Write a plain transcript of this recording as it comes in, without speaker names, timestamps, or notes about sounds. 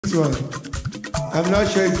this one. I'm not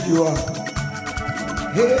sure if you are.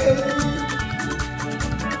 Hey.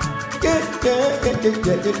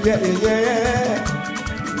 Yeah.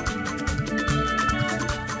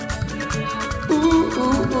 Ooh,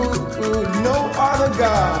 no other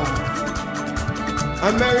God.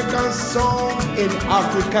 American song in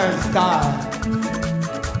African style.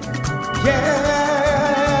 Yeah,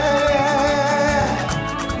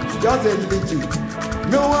 just a little.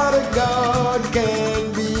 No other God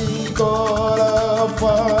can be called a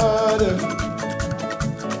father.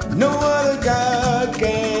 No other God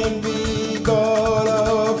can be called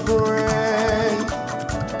a friend.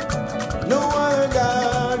 No other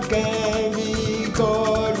God can be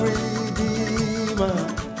called redeemer.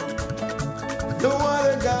 No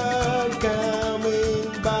other God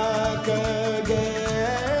coming back again.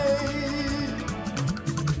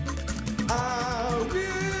 I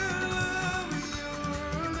will love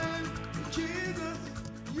your name, Jesus,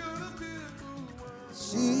 you're the beautiful one.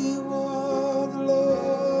 See what the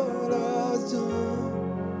Lord has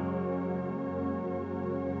done,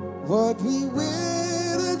 what we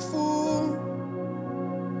waited for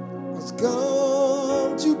has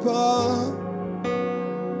come to pass.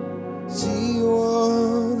 See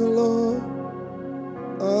what the Lord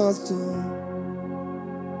has done.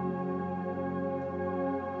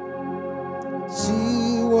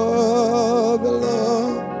 See what the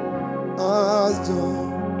Lord has done.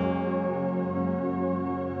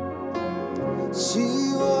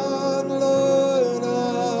 See what the Lord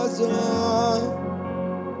has done.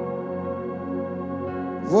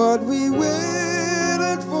 What we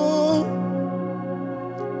waited for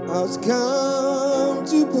has come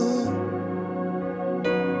to pass.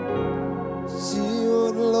 See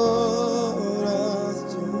what the Lord has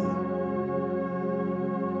done.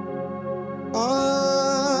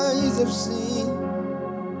 Eyes have seen,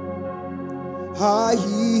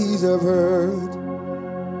 eyes have heard.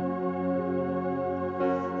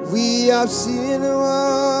 We have seen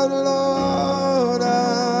what the Lord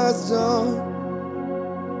has done.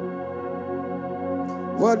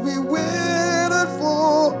 What we waited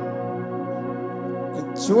for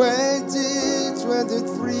in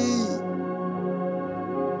 2023,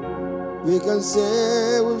 we can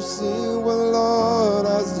say we've seen what the Lord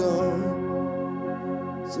has done.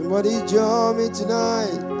 Somebody join me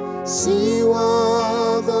tonight. See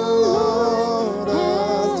what the Lord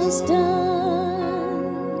has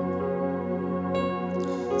done.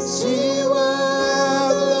 See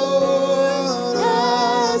what the Lord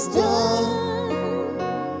has done.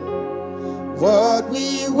 What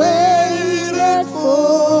we waited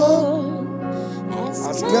for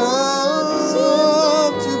has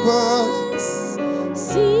come to pass.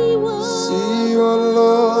 See what the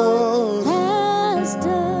Lord has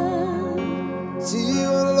done. See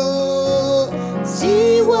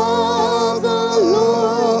what the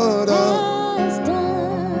Lord has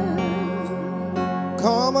done.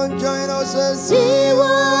 Come and join us and see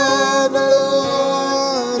what the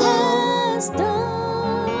Lord has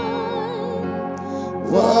done.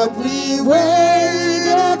 What we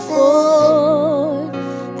waited for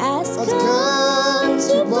has come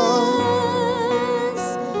to pass.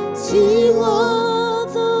 See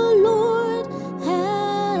what the Lord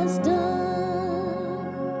has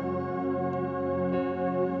done.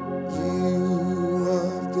 You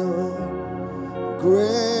have done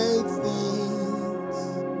great things.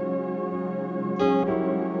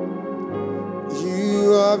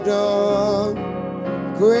 You have done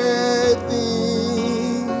great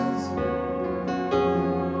things.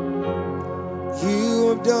 You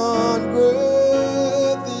have done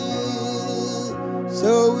great things.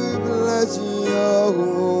 So we bless your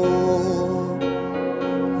holy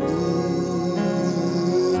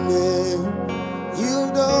name.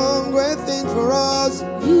 You've done great things for us.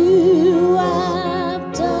 You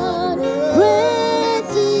have done great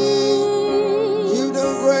things. You've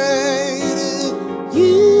done great things.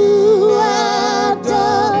 You have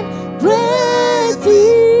done great things.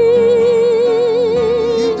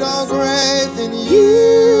 You've done great things.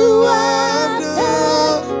 You have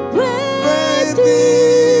done great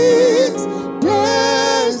things.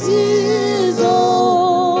 Blessed is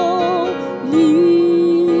holy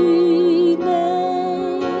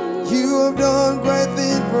name. You have done great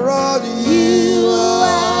things for us. You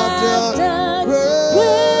have done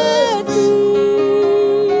great things.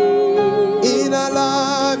 In our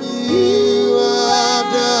life, you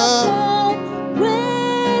have done.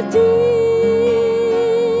 Great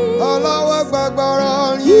things. Allah Akbar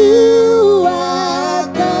on you. You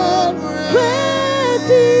have done great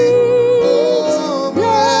things. Oh,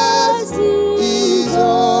 Blessed is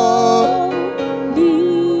holy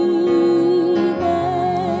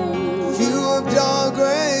name. have done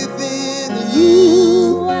great things.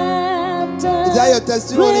 You have done Is that your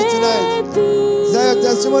testimony tonight? great things. Is that your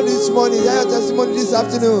testimony this morning? Is that your testimony this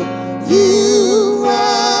afternoon? You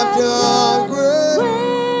have done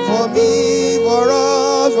great for me, for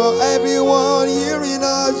us, for everyone hearing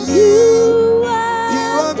us. You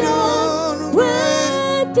have done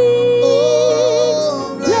great things.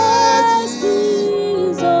 Oh, Blessed blessed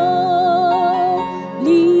is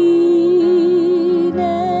holy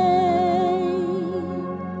name.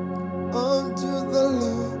 unto the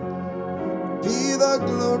Lord be the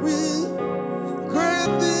glory.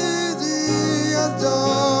 Great things He has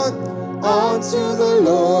done. Unto the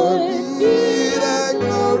Lord be the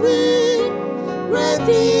glory. Great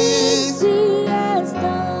things He has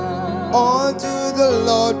done. Unto the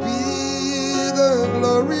Lord be the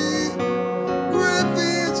glory. Great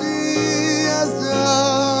things He has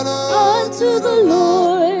done. Unto the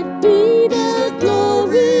Lord be the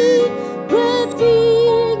glory. Great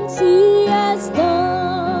things He has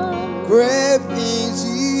done. Great things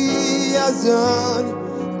He has done.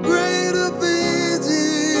 Greater things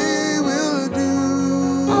He will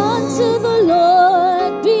do. Unto the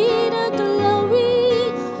Lord be the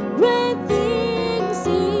glory. Great things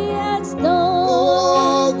He has done.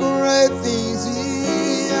 Oh, great things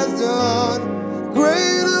He has done.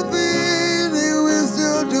 Greater things He will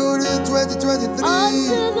still do in 2023.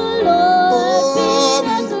 Unto the Lord be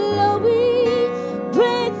the glory.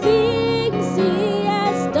 Great things He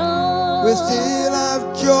has done. We still have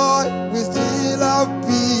joy. We still have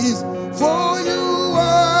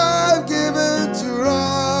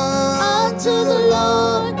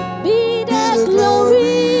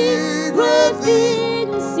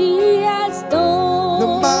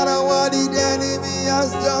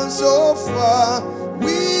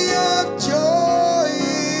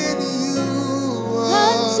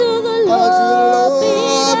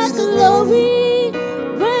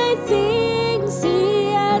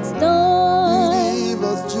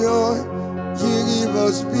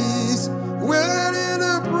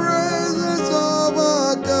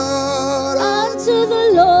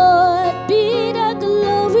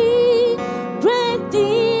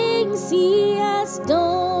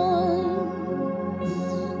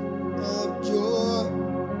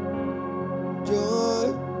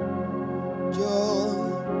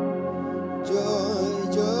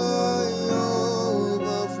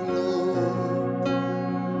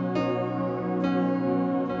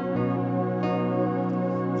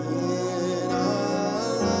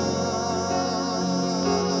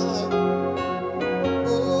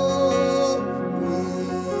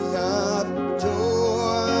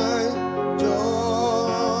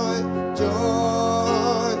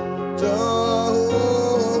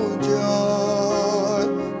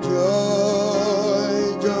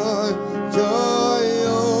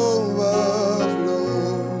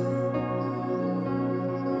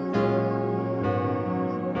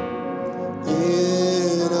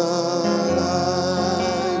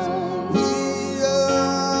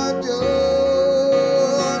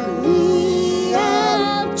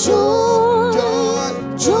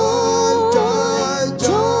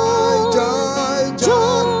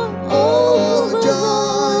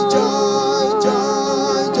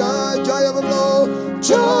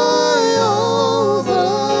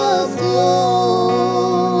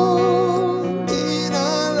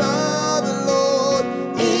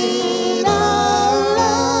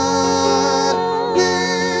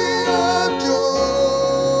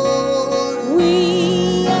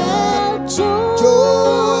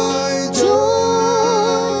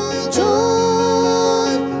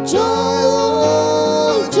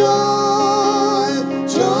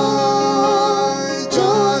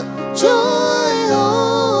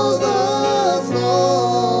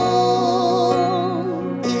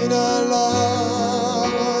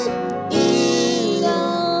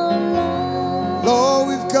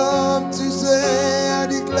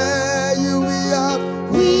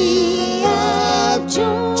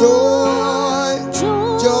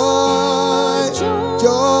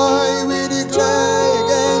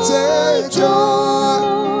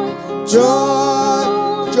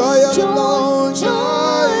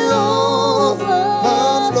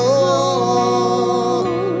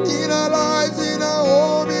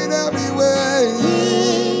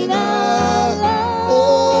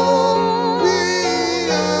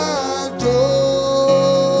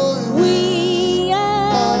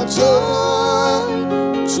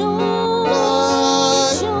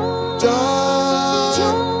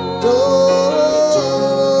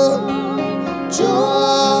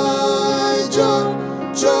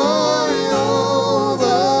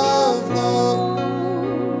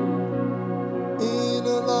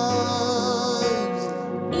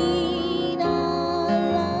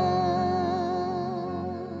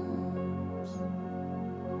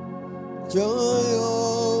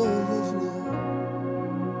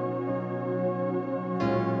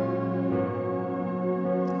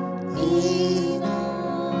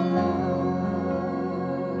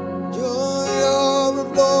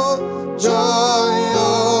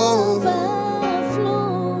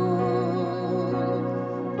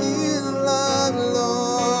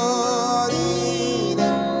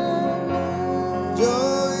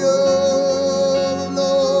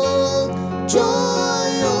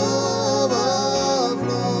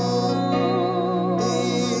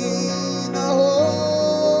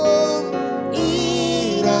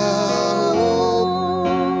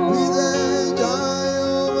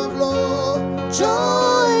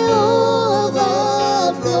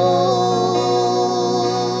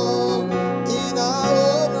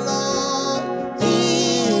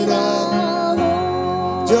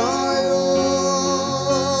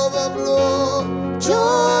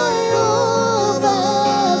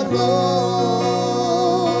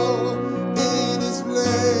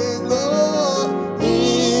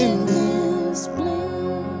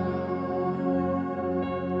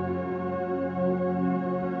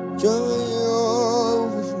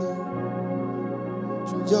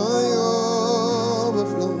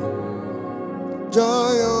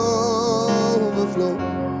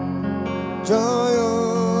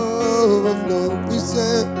overflow. We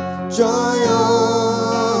say joy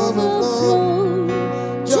overflow.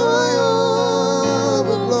 Joy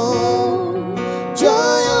overflow.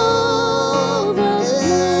 Joy overflow.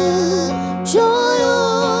 Joy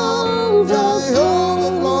overflow.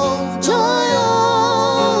 Joy overflow. Joy overflow.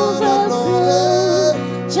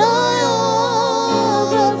 Joy overflow.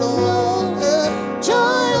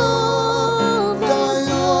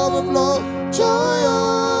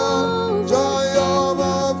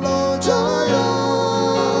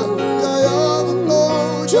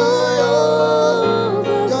 Joy overflow.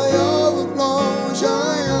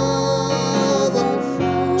 Joy overflow.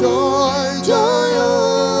 Joy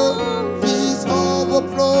peace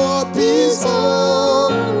overflow, peace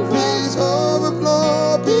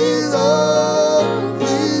overflow, peace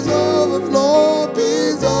overflow,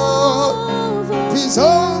 peace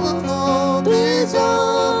overflow,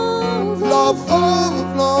 love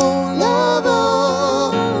overflow, love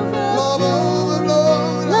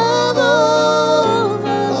overflow, love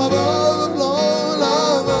overflow,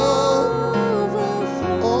 love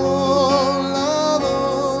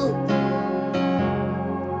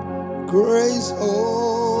grace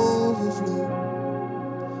overflow,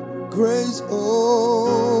 grace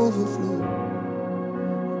overflow,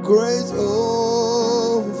 grace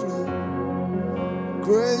overflow,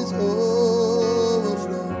 grace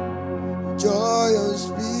overflow, joy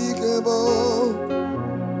unspeakable,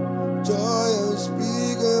 joy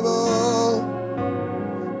unspeakable,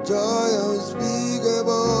 joy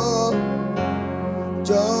unspeakable,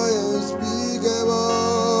 joy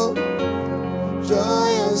unspeakable,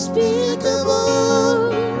 joy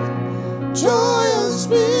unspeakable, joy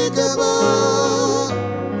unspeakable,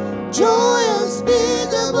 joy unspeakable, joy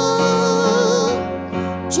unspeakable,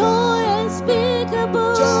 joy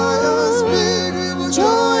unspeakable,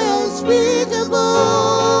 joy unspeakable,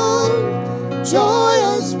 joy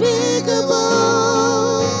unspeakable,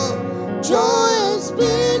 joy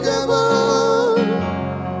unspeakable,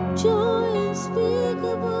 joy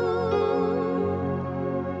unspeakable,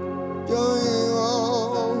 joy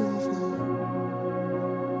overflow,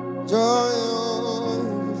 joy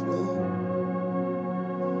overflow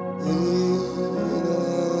in the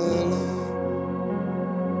Lord.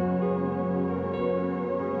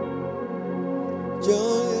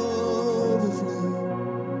 Joy overflow,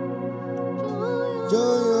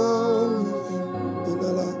 joy overflow in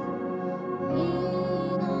the Lord.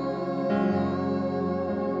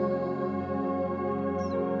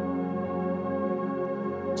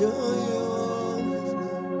 Joy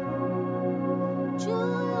overflow,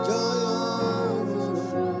 joy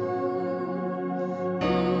overflow.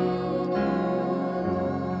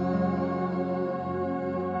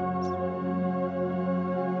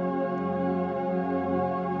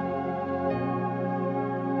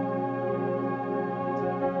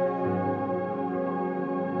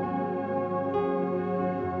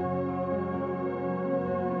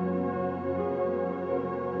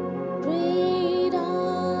 Great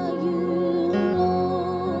are you,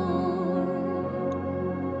 Lord.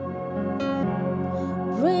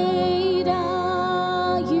 Great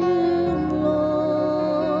are you, Lord.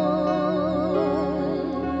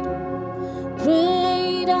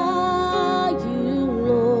 Great are you,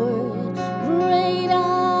 Lord. Great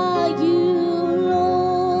are you,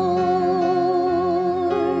 Lord.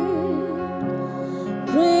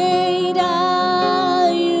 Great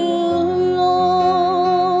are you,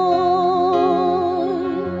 Lord.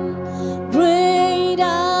 Great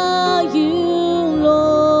are you,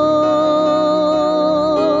 Lord.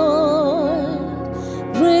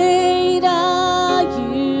 Great are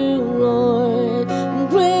you, Lord.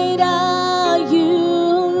 Great are you,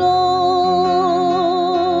 Lord.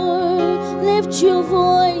 Lift your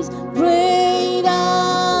voice. Great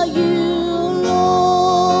are you, Lord.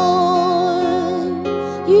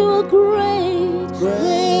 You are great.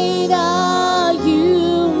 Great are you,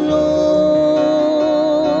 Lord.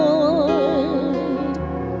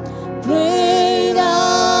 Great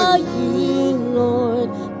are you, Lord.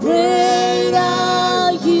 Great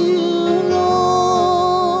are you,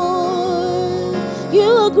 Lord. You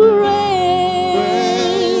are great.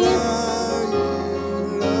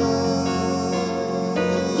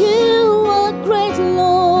 You are great,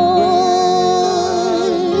 Lord.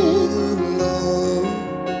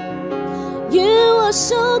 You are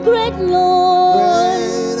so great, Lord.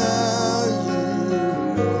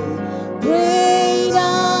 Great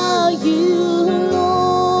are you,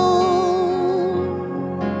 Lord.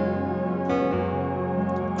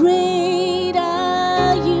 Great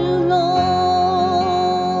are you, Lord.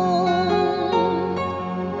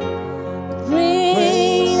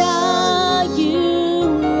 Great are you,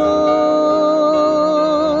 Lord.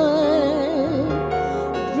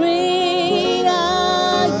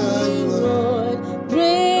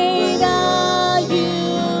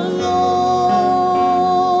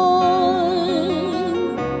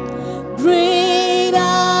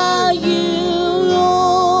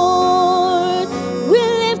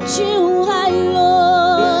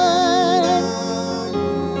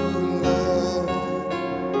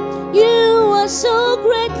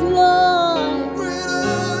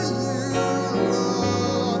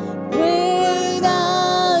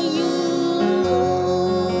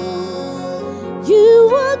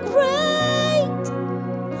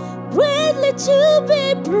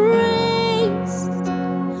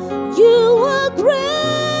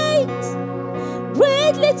 great,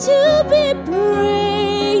 greatly to be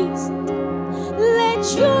praised.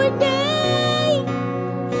 Let your name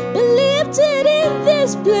be lifted in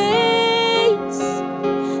this place.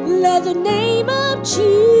 Let the name of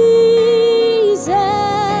Jesus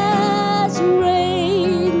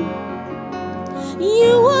reign.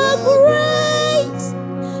 You are great,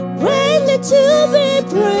 greatly to be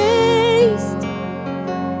praised.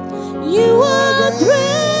 You are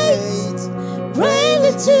great,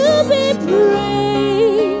 greatly to be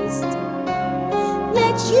praised.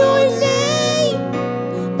 Let your name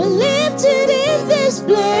be lifted in this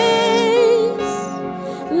place.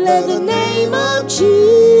 Let the name of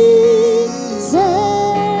Jesus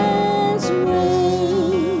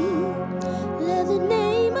reign. Let the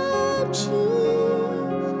name of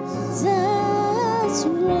Jesus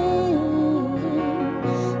reign.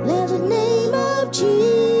 Let the name of Jesus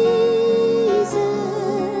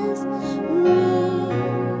reign.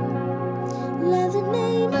 Let the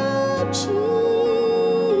name of Jesus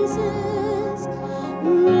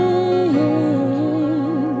reign.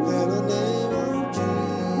 Let the name of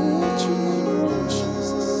Let your name reign, Jesus.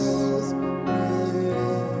 Jesus reign.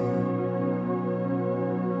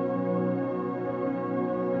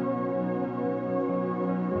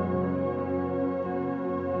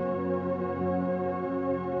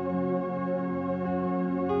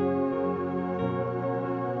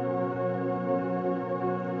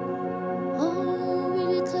 Oh, we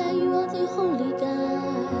declare you are the Holy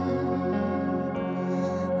God.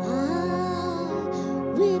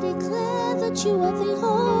 We declare that you are the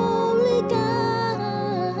Holy God.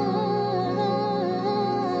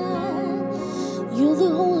 You're the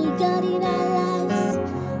Holy God in our lives.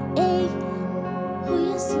 Hey, oh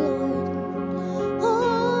yes, Lord.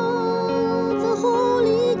 Oh, the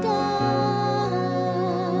Holy God.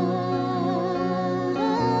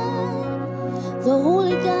 The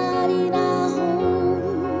Holy God in our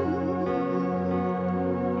home.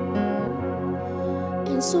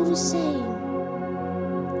 And so we say,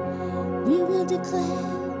 we will declare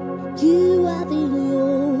you are the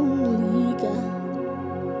only God,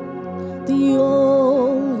 the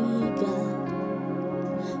only God,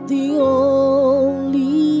 the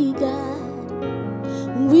only God.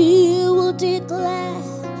 We will declare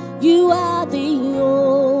you are the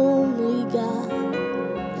only God,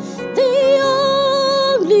 the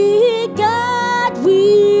only God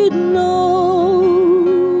we know.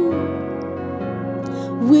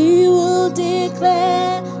 We will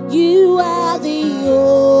declare you are the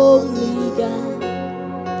only God,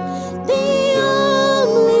 the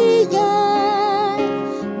only God,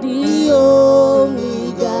 the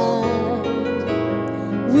only God.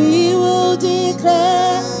 We will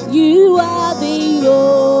declare you are the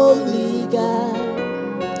only God,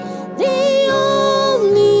 the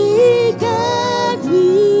only God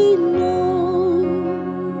we know.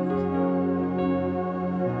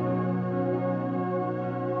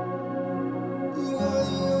 You are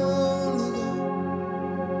the only God,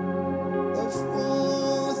 the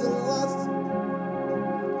first and last,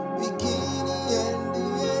 beginning and the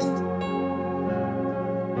end.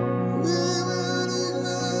 We will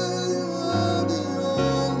declare you are the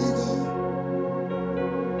only God,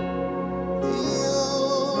 the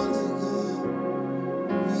only God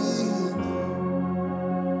we know.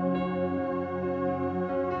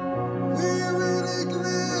 We will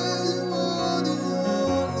declare you are the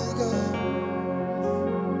only God,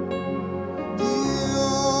 the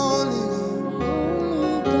only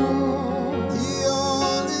God, the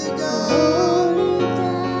only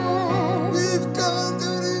God. We've come to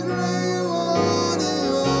declare you are the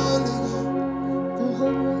only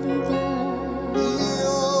God, the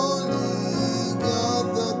only God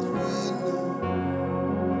that we know.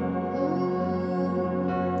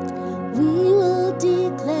 We will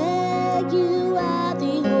declare you are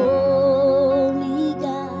the only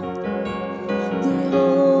God, the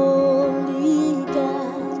only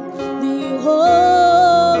God, the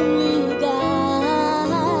only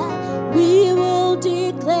God. We will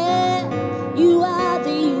declare you are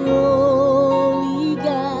the only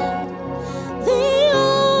God, the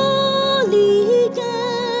only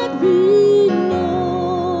God we know.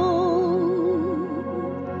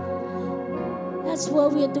 That's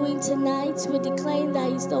what we're doing tonight. We're declaring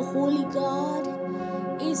that He's the Holy God.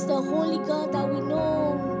 He's the Holy God that we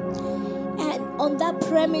know. And on that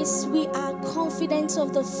premise, we are confident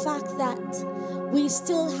of the fact that we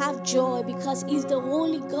still have joy because He's the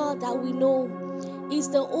Holy God that we know. He's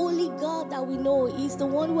the only God that we know. He's the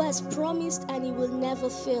one who has promised and He will never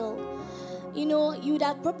fail. You know, you would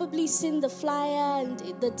have probably seen the flyer and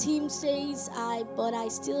the team says, but I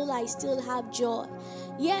still have joy.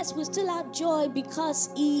 Yes, we still have joy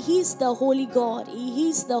because He is the Holy God. He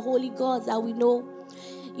is the Holy God that we know.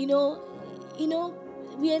 You know,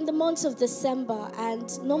 we're in the month of December,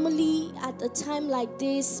 and normally at a time like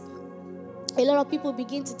this, a lot of people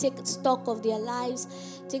begin to take stock of their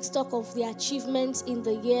lives, take stock of their achievements in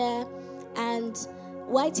the year, and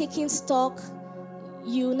while taking stock,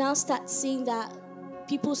 you now start seeing that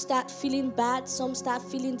people start feeling bad. Some start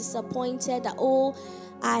feeling disappointed that, oh,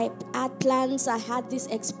 I had plans, I had this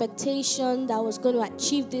expectation that I was going to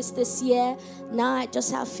achieve this year. Now I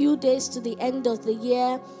just have a few days to the end of the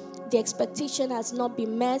year. The expectation has not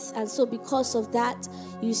been met, and so because of that,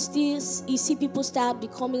 you see people start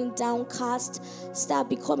becoming downcast, start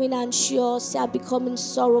becoming anxious, start becoming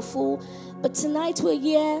sorrowful. But tonight we're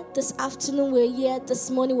here, this afternoon we're here,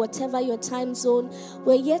 this morning, whatever your time zone,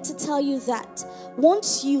 we're here to tell you that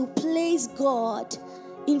once you place God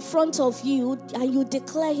in front of you and you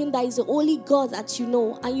declare Him that is the only God that you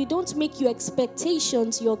know, and you don't make your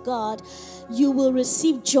expectations your God, you will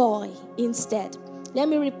receive joy instead. Let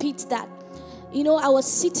me repeat that. You know, I was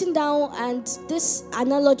sitting down and this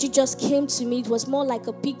analogy just came to me. It was more like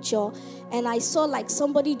a picture, and I saw like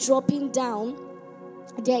somebody dropping down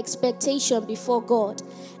their expectation before God.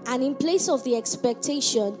 And in place of the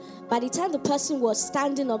expectation, by the time the person was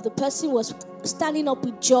standing up, the person was standing up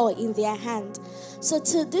with joy in their hand. So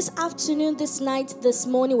to this afternoon, this night, this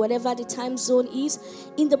morning, whatever the time zone is,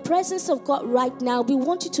 in the presence of God right now, we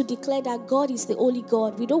want you to declare that God is the only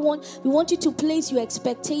God. We want you to place your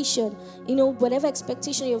expectation, you know, whatever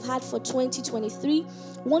expectation you've had for 2023,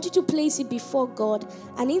 we want you to place it before God.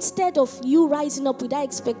 And instead of you rising up with that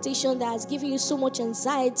expectation that has given you so much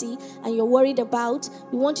anxiety and you're worried about,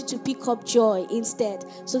 we want you to pick up joy instead.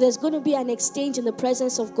 So there's going to be an exchange in the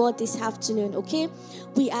presence of God this afternoon, okay?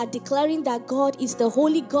 We are declaring that God is the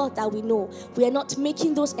holy God that we know. We are not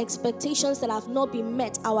making those expectations that have not been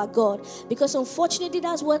met our God. Because unfortunately,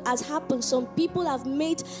 that's what has happened. Some people have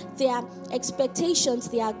made their expectations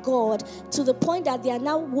their God to the point that they are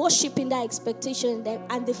now worshiping that expectation,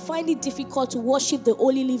 and they find it difficult to worship the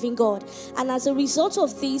only living God. And as a result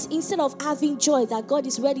of this, instead of having joy that God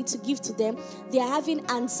is ready to give to them, they are having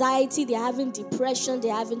anxiety, they are having depression, they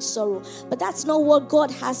are having sorrow. But that's not what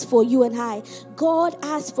God has for you and I. God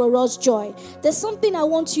has for us joy. There's something I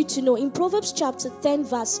want you to know. In Proverbs chapter 10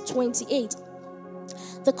 verse 28,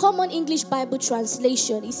 the Common English Bible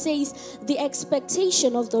translation, it says, the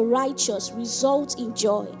expectation of the righteous results in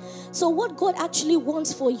joy. So what God actually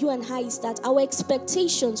wants for you and I is that our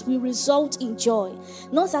expectations will result in joy.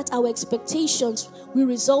 Not that our expectations will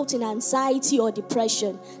result in anxiety or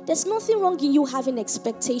depression. There's nothing wrong in you having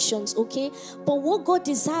expectations, okay? But what God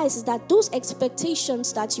desires is that those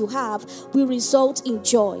expectations that you have will result in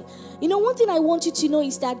joy. You know, one thing I want you to know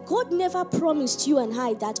is that God never promised you and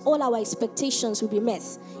I that all our expectations will be met.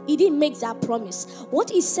 He didn't make that promise. What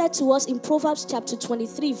He said to us in Proverbs chapter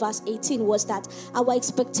 23 verse 18 was that our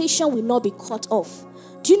expectation will not be cut off.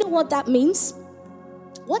 Do you know what that means?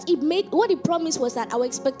 What He promised was that our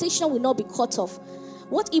expectation will not be cut off.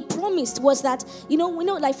 What He promised was that, we know,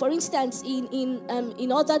 like for instance,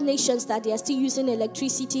 in other nations that they are still using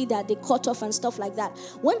electricity that they cut off and stuff like that.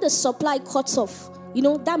 When the supply cuts off,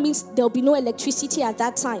 that means there will be no electricity at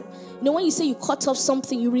that time. When you say you cut off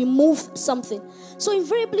something, you remove something. So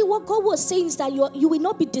invariably, what God was saying is that you will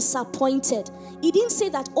not be disappointed. He didn't say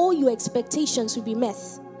that all your expectations will be met.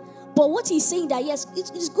 But what He's saying that, yes,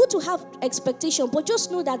 it's good to have expectation, but just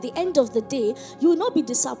know that at the end of the day, you will not be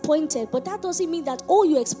disappointed. But that doesn't mean that all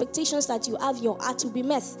your expectations that you have in your heart will be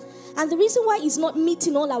met. And the reason why He's not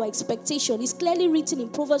meeting all our expectations is clearly written in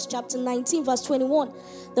Proverbs chapter 19, verse 21.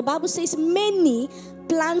 The Bible says, many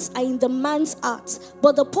plans are in the man's heart,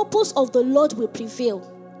 but the purpose of the Lord will prevail.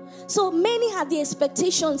 So many are the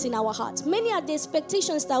expectations in our hearts. Many are the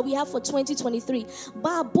expectations that we have for 2023.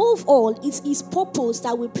 But above all, it's His purpose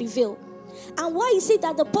that will prevail. And why is it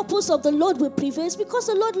that the purpose of the Lord will prevail? It's because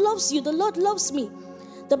the Lord loves you. The Lord loves me.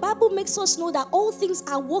 The Bible makes us know that all things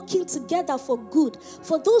are working together for good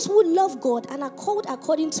for those who love God and are called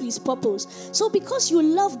according to His purpose. So because you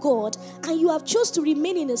love God and you have chosen to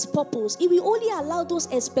remain in His purpose, He will only allow those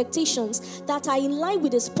expectations that are in line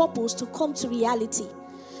with His purpose to come to reality.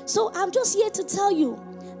 So I'm just here to tell you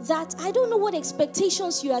that I don't know what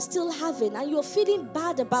expectations you are still having and you're feeling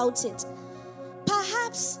bad about it.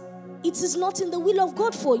 Perhaps it is not in the will of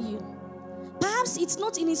God for you. Perhaps it's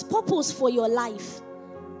not in His purpose for your life.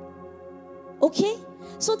 Okay?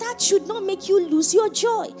 So that should not make you lose your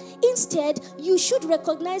joy. Instead, you should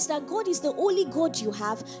recognize that God is the only God you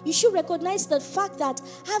have. You should recognize the fact that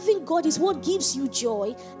having God is what gives you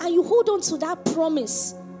joy, and you hold on to that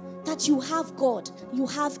promise that you have God, you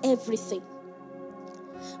have everything.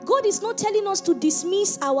 God is not telling us to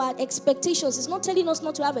dismiss our expectations. It's not telling us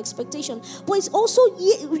not to have expectation. But it's also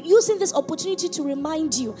using this opportunity to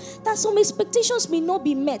remind you that some expectations may not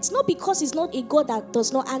be met. Not because He's not a God that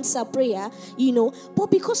does not answer prayer,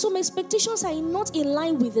 but because some expectations are not in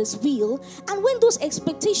line with His will. And when those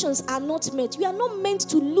expectations are not met, you are not meant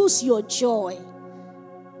to lose your joy.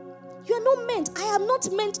 You are not meant. I am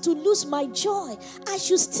not meant to lose my joy. I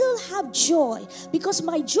should still have joy because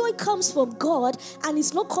my joy comes from God and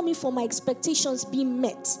it's not coming from my expectations being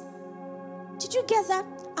met. Did you get that?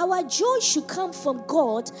 Our joy should come from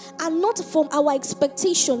God and not from our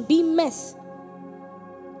expectation being met.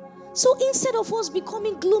 So instead of us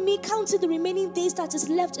becoming gloomy, counting the remaining days that is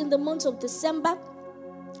left in the month of December,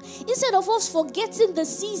 instead of us forgetting the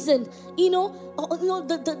season,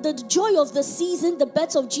 the joy of the season, the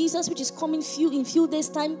birth of Jesus, which is coming in few days'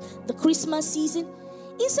 time, the Christmas season,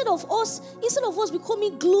 instead of us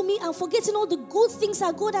becoming gloomy and forgetting all the good things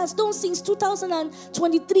that God has done since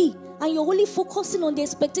 2023, and you're only focusing on the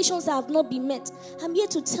expectations that have not been met, I'm here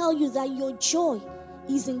to tell you that your joy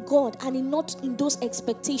is in God and not in those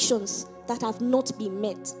expectations that have not been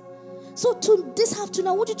met. So this afternoon,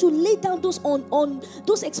 I want you to lay down those on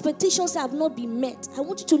those expectations that have not been met. I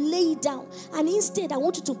want you to lay it down. And instead, I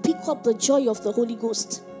want you to pick up the joy of the Holy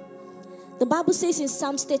Ghost. The Bible says in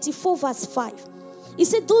Psalms 34 verse 5, it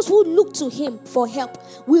said, those who look to Him for help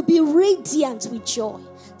will be radiant with joy.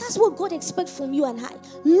 That's what God expects from you and I.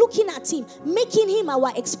 Looking at Him, making Him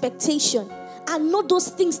our expectation. And not those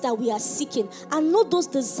things that we are seeking, and not those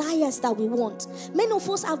desires that we want. Many of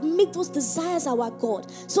us have made those desires our God.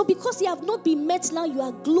 So because they have not been met now, you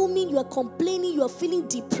are gloomy, you are complaining, you are feeling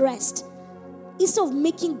depressed, instead of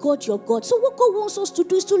making God your God. So what God wants us to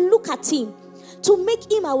do is to look at Him, to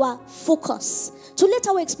make Him our focus, to let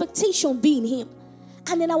our expectation be in Him.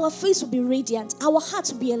 And then our face will be radiant, our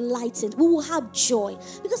hearts will be enlightened, we will have joy,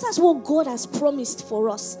 because that's what God has promised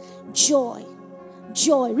for us. Joy.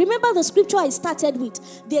 Joy. Remember the scripture I started with.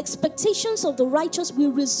 The expectations of the righteous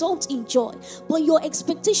will result in joy. But your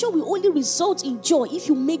expectation will only result in joy if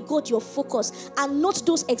you make God your focus and not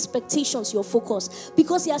those expectations your focus.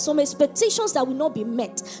 Because there are some expectations that will not be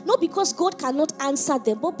met. Not because God cannot answer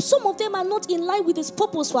them, but some of them are not in line with His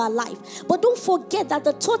purpose for our life. But don't forget that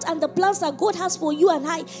the thought and the plans that God has for you and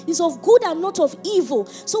I is of good and not of evil.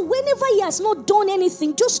 So whenever He has not done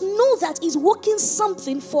anything, just know that He's working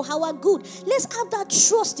something for our good. Let's have that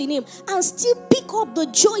trust in Him and still pick up the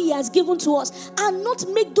joy He has given to us and not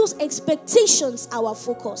make those expectations our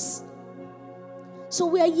focus. So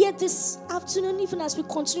we are here this afternoon, even as we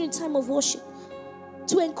continue in time of worship,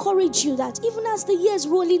 to encourage you that even as the years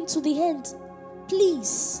roll into the end,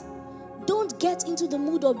 please don't get into the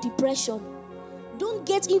mood of depression. Don't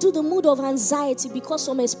get into the mood of anxiety because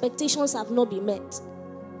some expectations have not been met.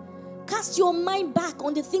 Cast your mind back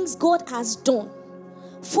on the things God has done.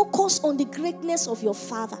 Focus on the greatness of your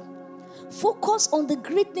Father. Focus on the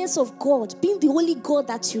greatness of God, being the only God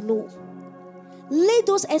that you know. Lay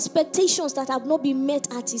those expectations that have not been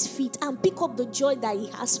met at His feet and pick up the joy that He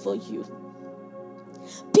has for you.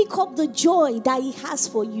 Pick up the joy that He has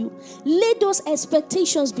for you. Lay those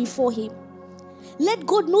expectations before Him. Let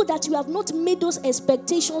God know that you have not made those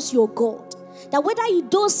expectations your God. That whether He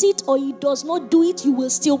does it or He does not do it, you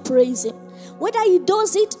will still praise Him. Whether He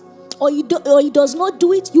does it or He does not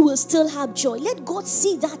do it, you will still have joy. Let God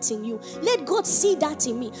see that in you. Let God see that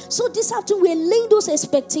in me. So this afternoon, we are laying those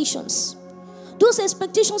expectations. Those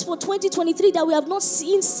expectations for 2023 that we have not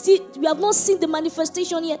seen the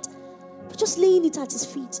manifestation yet. We're just laying it at His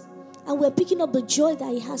feet. And we're picking up the joy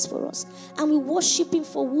that He has for us. And we worship Him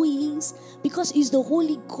for who He is, because He's the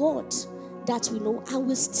holy God that we know. And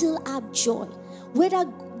we still have joy,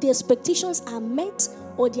 whether the expectations are met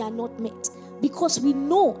or they are not met. Because we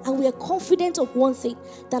know and we are confident of one thing,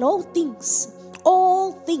 that all things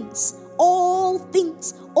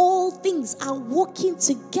are working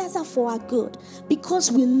together for our good,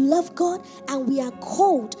 because we love God and we are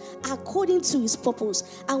called according to His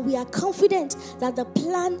purpose. And we are confident that the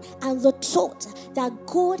plan and the thought that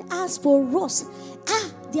God has for us,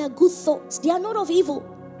 they are good thoughts. They are not of evil.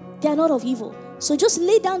 They are not of evil. So just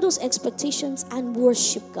lay down those expectations and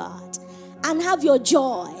worship God. And have your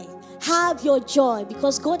joy. Have your joy,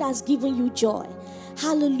 because God has given you joy.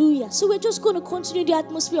 Hallelujah. So we're just going to continue the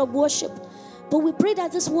atmosphere of worship. But we pray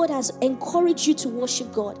that this word has encouraged you to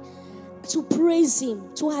worship God, to praise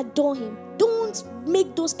Him, to adore Him. Don't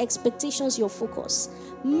make those expectations your focus.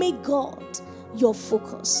 Make God your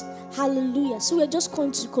focus. Hallelujah. So we're just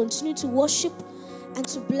going to continue to worship and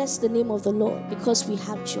to bless the name of the Lord, because we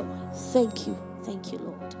have joy. Thank you. Thank you,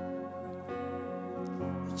 Lord.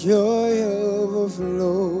 Joy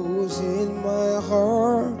overflows in my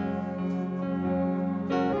heart.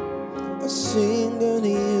 I sing a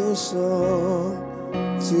new song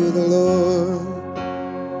to the Lord.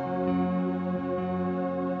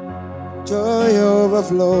 Joy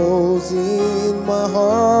overflows in my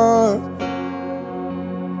heart.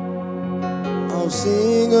 I'll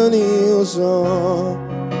sing a new song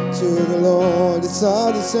to the Lord. It's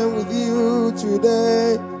hard to sing with you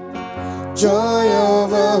today. Joy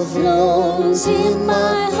overflows in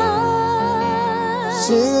my heart.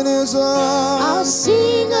 Sing a new song. I'll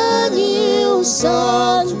sing a new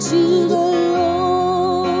song to the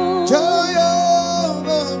Lord. Joy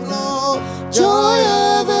overflows. Joy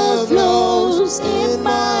overflows in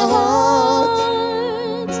my heart.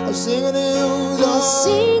 I'll sing a new song. I'll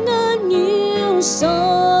sing a new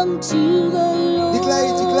song to the Lord. Declare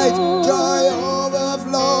it, declare it. Joy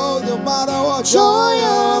overflows no matter what. Joy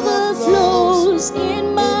overflows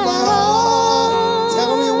in my heart.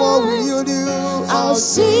 Tell me what will you do? I'll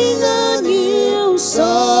sing a new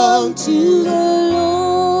song to the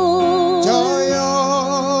Lord. Joy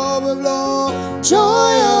overflows.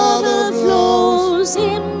 Joy overflows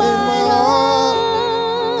in my heart.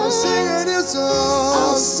 I'll sing a new song.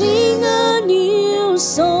 I'll sing a new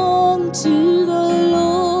song to the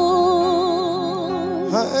Lord.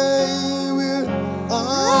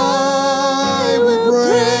 I will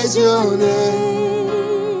praise your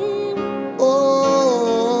name.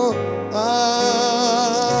 Oh,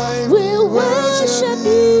 I We'll worship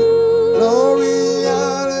you. you. Glory,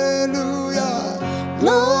 hallelujah.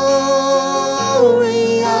 Glory,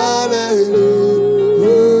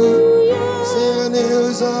 hallelujah. Sing a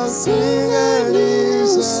new song, Sing a new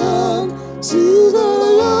song to the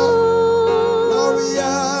Lord. Glory,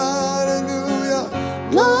 hallelujah.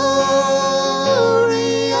 Glory,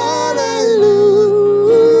 hallelujah.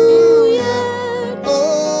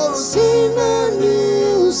 Oh, Sing a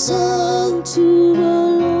new song to the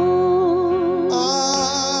Lord.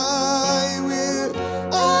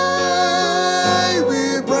 I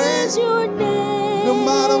will praise you. Your name. No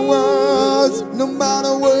matter what, no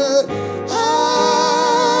matter what,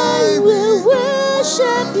 I will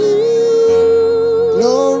worship you.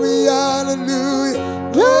 Glory,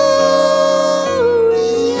 hallelujah.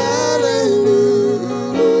 Glory,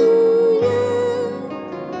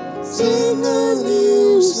 hallelujah. Sing a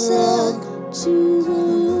new song to the Lord.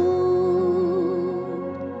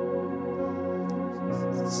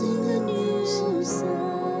 Sing a new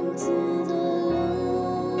song to the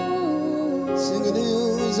Lord. Sing a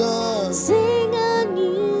new song. Sing a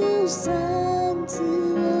new song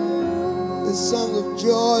to the A Lord. song of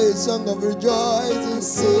joy, a song of rejoicing.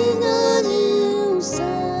 Sing a new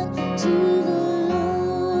song to the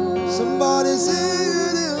Lord. Somebody sing a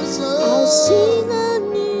new song. I'll sing a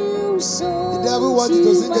new song. The devil wants you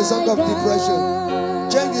to sing a my song of God. depression.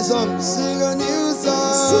 Change the song. Sing a new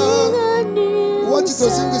song. Sing a new want you to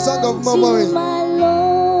sing the song of song murmuring. to my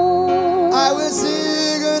Lord. I will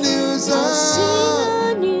sing a new I'll song. sing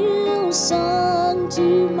a new song to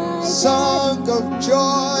my Song God. of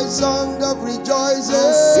joy, song of rejoicing.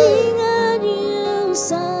 I'll sing a new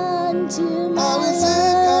song to my I will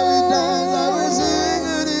sing, I will dance, I will sing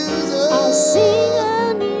a new song. I'll sing a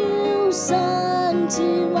new song to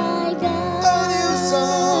my God. A new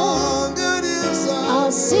song, a new song.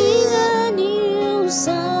 I'll sing a new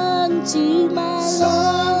song to my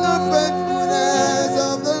Song of Lord. faithfulness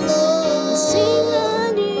of the Lord. I'll sing a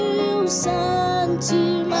new song to I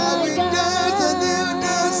my will dance a new God.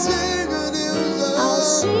 dance, sing a new song. I'll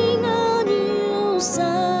sing a new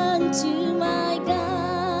song to my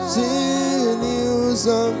God. Sing a new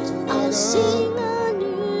song to my I'll God. sing a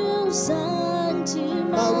new song to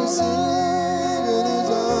my I will sing a new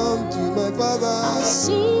song Lord. to my Father. I'll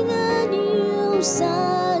sing a new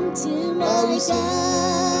song to my I will sing a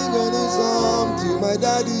new song to God. my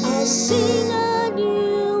Daddy. I'll sing a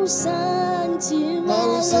new song to my I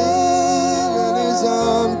will sing a new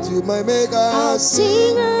song Lord. to my Maker. I'll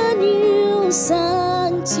sing a new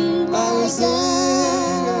song to I my will sing a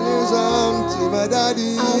new song to God. my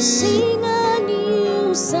Daddy. I'll sing a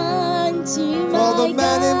new song to For my the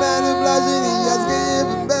many, many blessings He has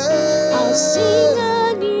given me. I'll sing a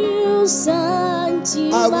new song to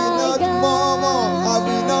I will my not murmur, I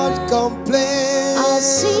will not God. complain. I'll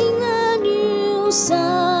sing a new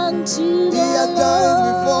song to He has the done it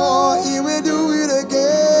before, He Lord. will do it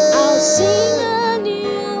again. I'll sing a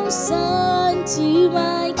new song to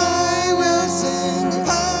my God. I will sing, I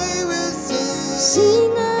will sing.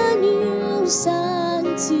 Sing a new song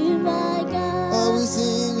to my God. I will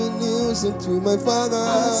sing a new song to my Father.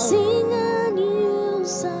 I'll sing a new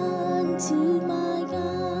song to my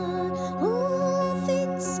God. All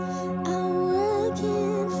things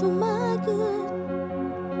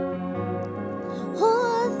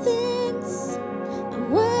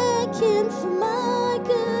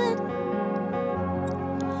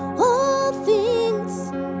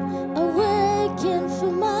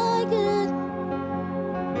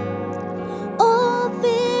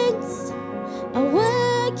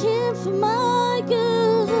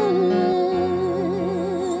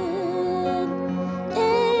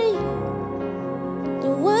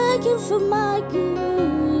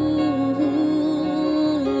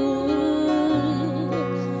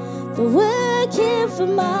the working for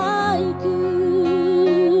my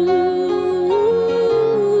good,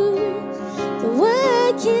 the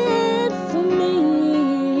working for me.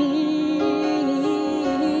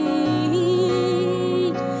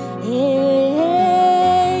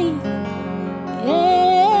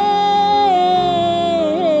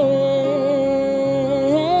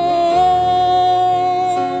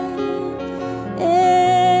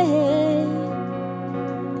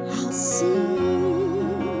 I'll sing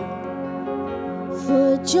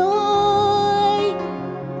for joy.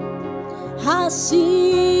 I'll sing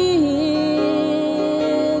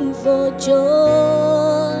for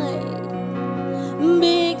joy,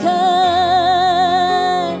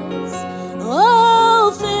 because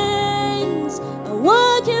all things are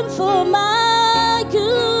working for my good.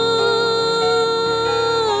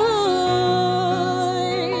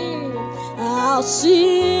 I'll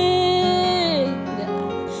sing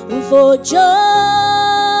for joy.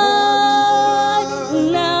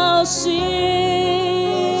 Now sing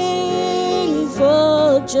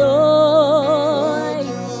for joy,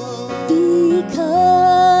 because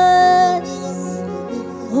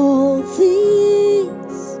all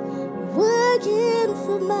things working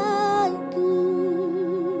for my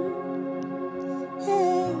good.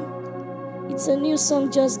 Hey, it's a new song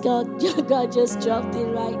God just dropped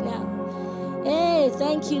in right now. Hey,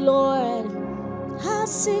 thank you, Lord. I'll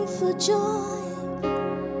sing for joy.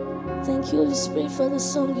 Thank you, Holy Spirit, for the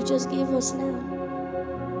song you just gave us now.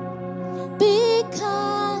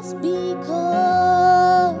 Because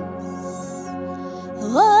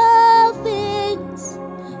all things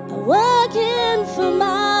are working for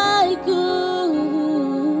my good.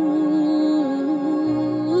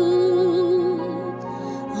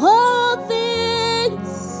 All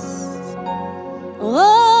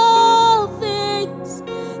things,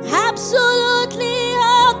 absolutely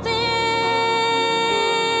all things.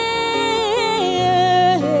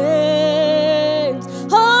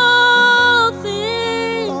 All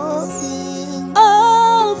things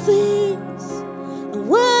are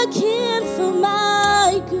working for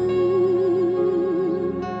my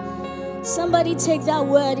good. Somebody take that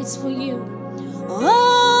word, it's for you.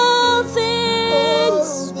 All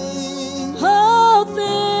things,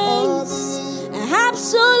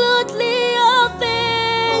 absolutely all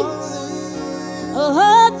things,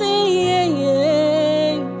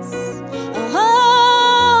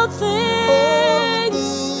 all things,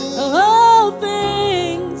 all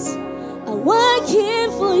things are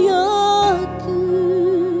working for your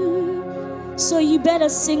good. So you better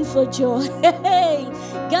sing for joy.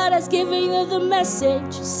 God has given you the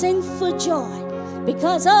message. Sing for joy,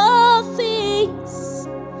 because all things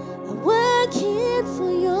are working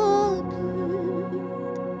for your good.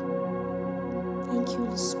 Thank you,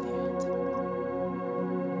 Holy Spirit.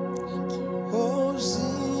 Thank you. Oh,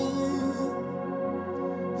 sing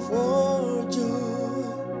for joy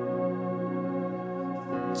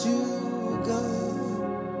to God,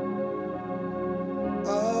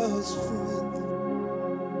 our strength.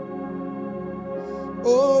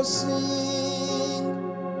 Oh, sing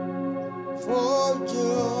for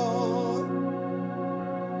joy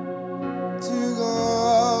to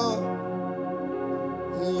God,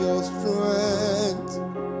 your strength.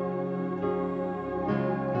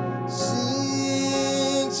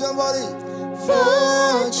 Sing, somebody,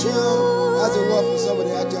 for joy. That's a word for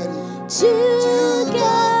somebody actually. To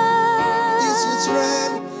God is your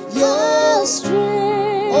strength, your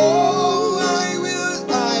strength. Oh, I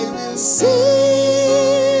will sing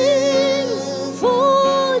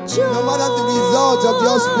for joy. No matter the result of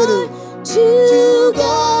your spirit. To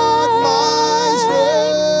God my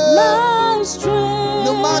strength.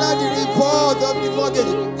 No matter the report of the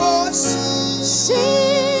mortgage. Oh, sing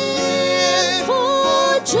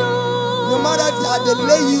for joy. No matter that they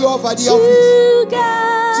lay you off at the office. To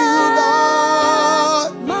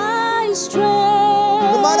God my strength.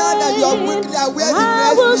 No matter that you are weak, that where the I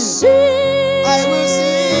will sing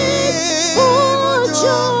for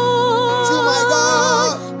joy. To my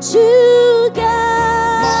God. To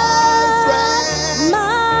God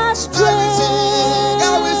my strength. I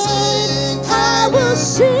will sing. I will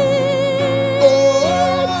sing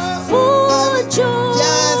for joy.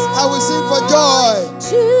 Yes, I will sing for joy.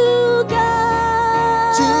 To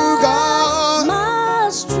God my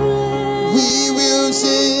strength. We will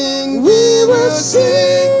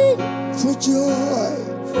sing for joy.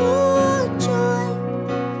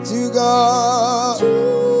 To God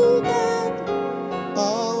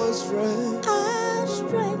our strength.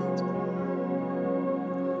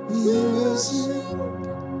 We will sing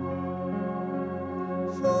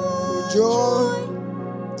for joy.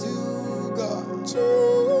 To God,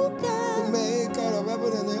 the maker of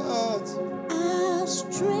heaven and earth.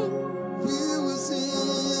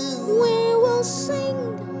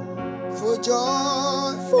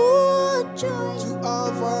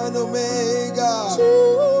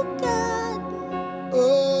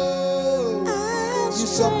 You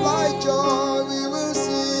supply joy, we will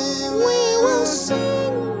sing. We will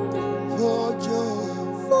sing for joy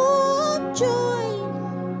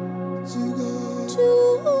to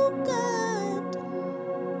God.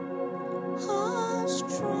 Our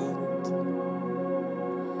strength.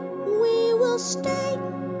 We will stay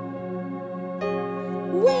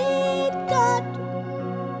with God,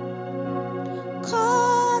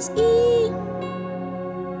 'cause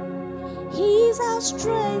He's our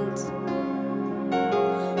strength.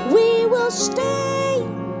 We will stay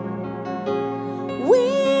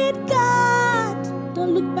with God.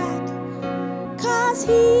 Don't look back, 'cause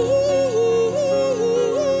He's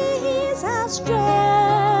our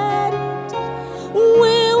strength.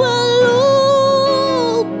 We will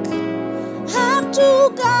look up to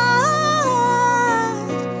God,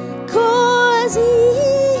 'cause He's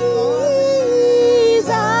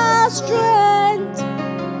our strength.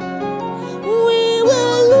 We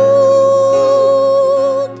will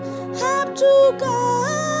look up to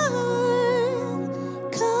God,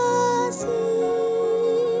 'cause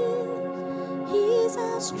He's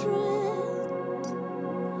our strength.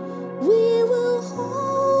 We will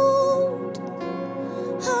hold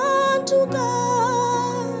on to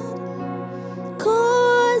God,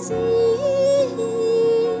 'cause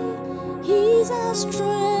He's our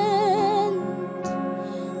strength.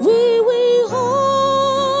 We will hold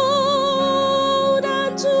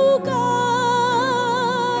on to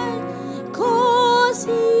God, 'cause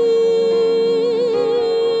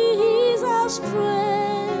He's our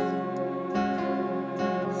strength.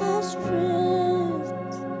 Our strength.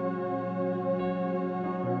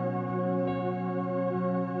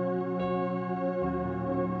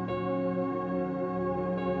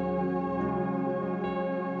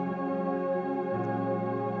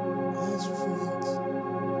 Our strength,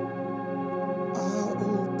 our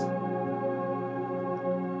hope,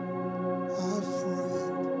 our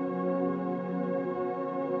friend.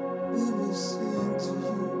 We will sing to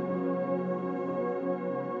you,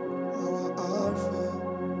 our Alpha,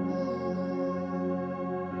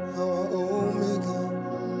 our Omega,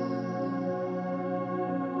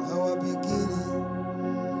 our beginning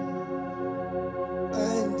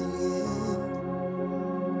and the end.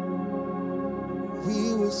 We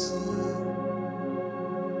will sing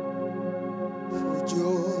for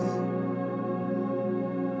joy.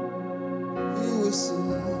 We will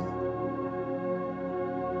sing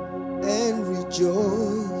and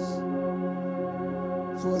rejoice,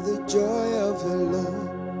 for the joy of the Lord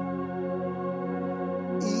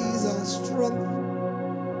is our strength.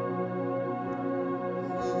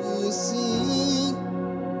 We will sing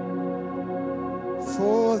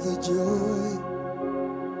for the joy.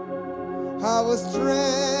 Our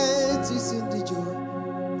strength is in the joy.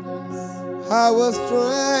 Our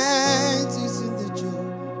strength is in the joy.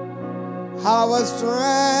 Our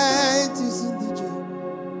strength is in the joy.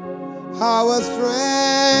 Our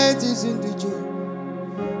strength is in the joy.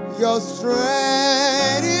 Your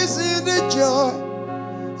strength is in the joy.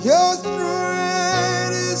 Your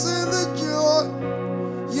strength is in the joy.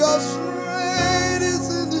 Your strength is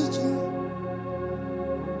in the joy.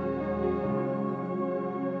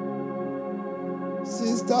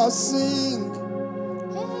 Sister, sing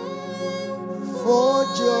for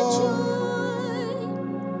joy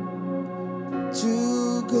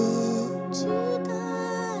to God.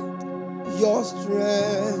 Your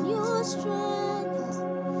strength. Your strength.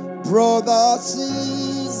 Brother,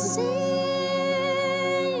 sing Sing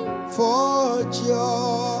for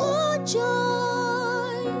joy for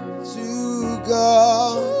joy to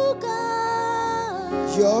God. to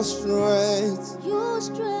God. Your strength. Your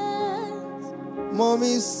strength.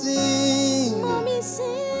 Mommy, sing Mommy,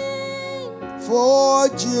 sing for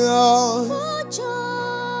joy for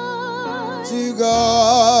joy to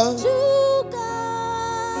God. to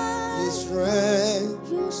God. Your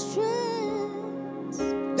strength. Your strength.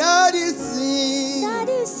 Daddy, sing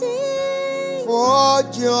Daddy, sing for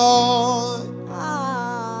joy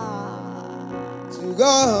to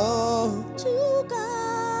God. to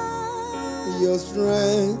God. Your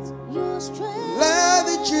strength. Your strength. Let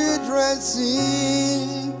the children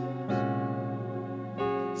sing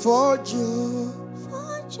for joy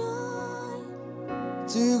For joy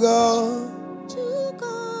to God. to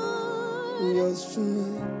God. Your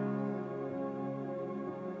strength.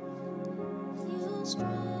 Your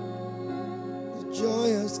strength. Joy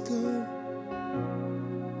has come.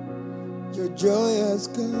 Your joy has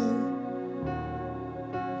come.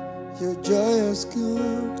 Your joy has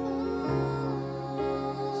come.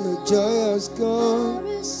 Your joy has I come.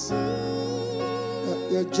 receive.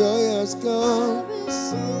 Your joy has I come.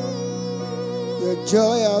 receive. Your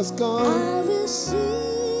joy has come. I receive.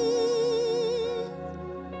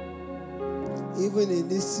 even in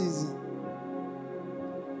this season.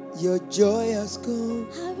 Your joy has come.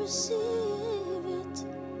 I receive it.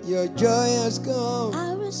 Your joy has come.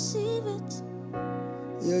 I receive it.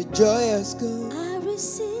 Your joy has come. I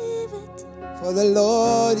receive it. For the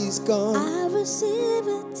Lord is come. I receive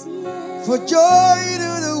it, yeah. For joy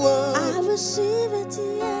to the world. I receive it,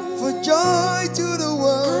 yeah. For joy to the I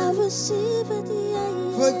world. receive it,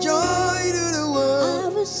 yeah. For joy to the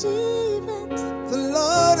world. I receive it. The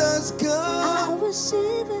Lord has I come.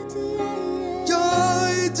 receive it, yeah.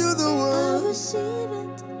 Joy to the I world. receive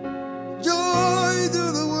it. Joy to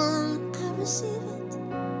the world. I receive it.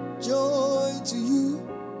 Joy to you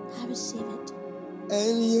I receive it.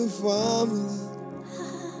 and your family.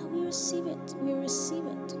 We receive it. We receive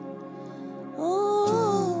it.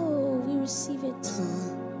 Oh, we receive it.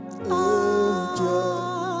 Oh,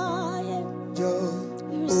 Yeah. joy.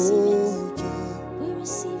 We receive it. Oh, joy. We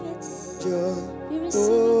receive it. Joy. We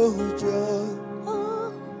receive it. Oh, joy.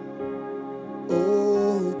 Oh,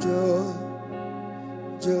 Oh, joy.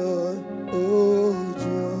 Joy. Oh,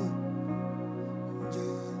 joy.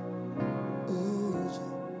 Joy. Oh,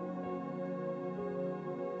 joy.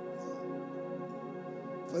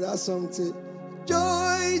 For that song, say,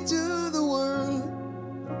 joy to the world,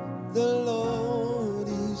 the Lord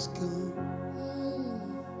is come,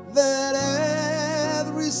 that hath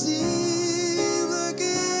received the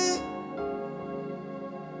King.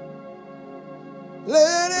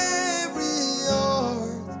 Let every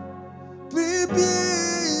heart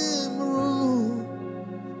prepare him room,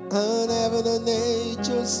 and heaven and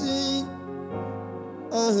nature sing,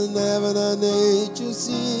 and heaven and nature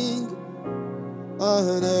sing,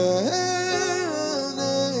 and heaven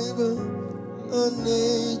and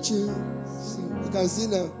nature sing. You can see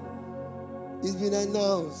now, it's been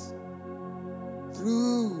announced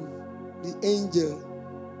through the angel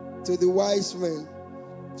to the wise men,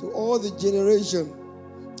 to all the generation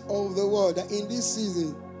of the world, that in this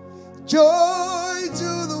season, joy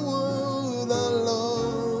to the world, the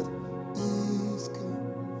Lord is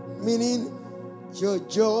come. Meaning, your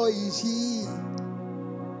joy is here.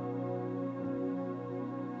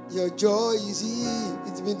 Your joy is here.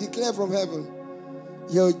 It's been declared from heaven.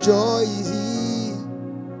 Your joy is here.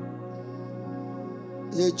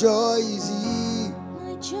 Your joy is here.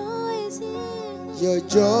 my joy is here. Your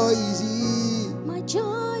joy is here. My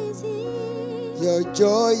joy is here. Your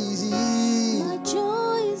joy is here. My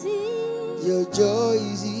joy is here. Your joy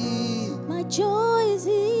is here. My joy is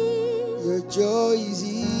here. Your joy is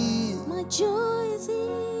here. My joy is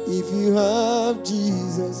here. If you have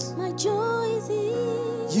Jesus, My joy is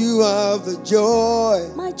here. you have the joy.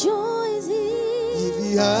 My joy is here. If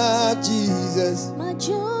you have Jesus, My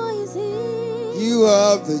joy is here. you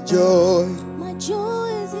have the joy. My joy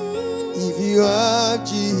is here. If you have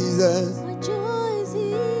Jesus, My joy is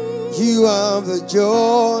here. you have the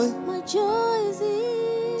joy. My joy is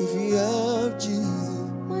here. If you have Jesus,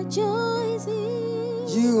 My joy is here.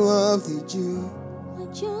 you have the joy. My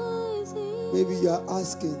joy is here. Maybe you are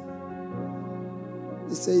asking.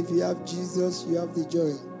 They say if you have Jesus, you have the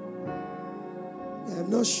joy. I'm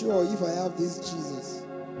not sure if I have this Jesus,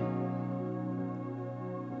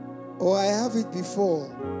 or I have it before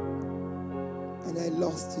and I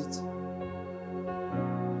lost it.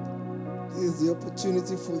 This is the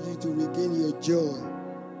opportunity for you to regain your joy.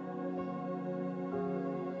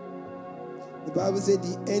 The Bible said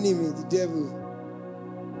the enemy, the devil,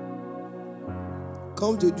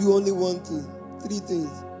 come to do only one thing, three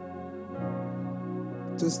things: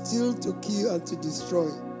 to steal, to kill, and to destroy.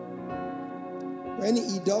 When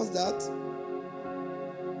he does that,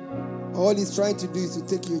 all he's trying to do is to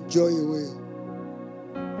take your joy away.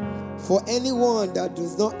 For anyone that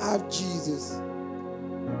does not have Jesus,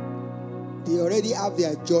 they already have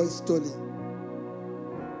their joy stolen.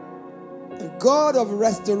 And God of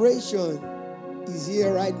restoration is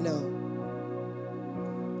here right now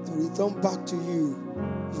to return back to you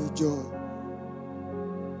your joy.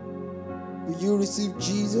 Will you receive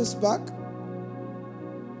Jesus back?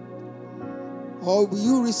 Or will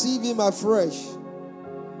you receive him afresh?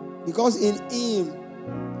 Because in him,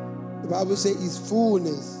 the Bible says, is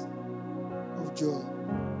fullness of joy.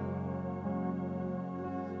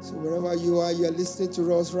 So wherever you are listening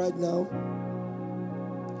to us right now,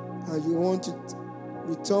 and you want to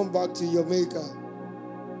return back to your Maker,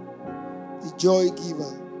 the joy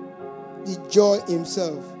giver, the joy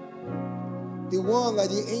himself, the one that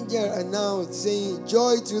the angel announced, saying,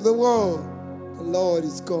 joy to the world, the Lord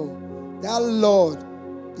is come. That Lord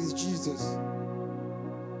is Jesus,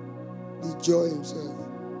 the joy himself.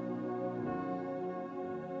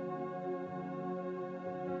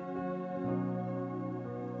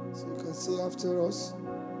 So you can say after us,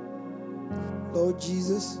 Lord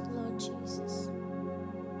Jesus, Lord Jesus,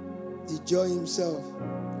 the joy himself.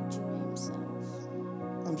 the joy himself.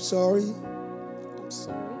 I'm sorry I'm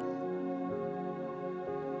sorry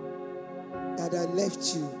that I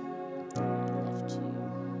left you. that I left you.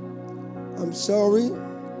 I'm sorry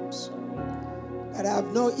I'm sorry that I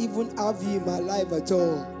have not even have you in my life at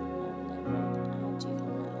all. I've never had you in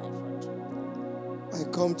my life at all. I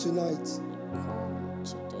come tonight. Come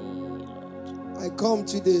today, Lord. I come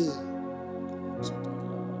today Today,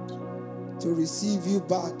 Lord, to receive you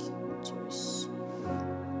back to receive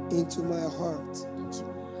into my heart. into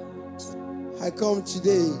my heart. I come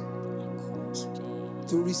today I come today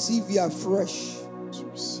to receive you afresh to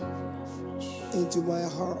receive you afresh into my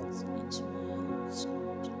heart. into my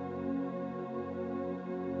heart, Lord.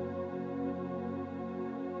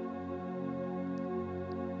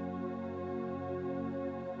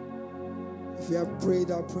 If you have prayed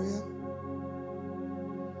that prayer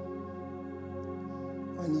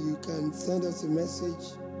and you can send us a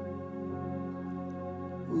message,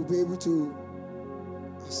 we'll be able to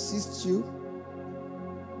assist you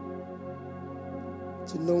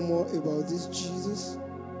to know more about this Jesus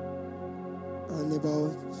and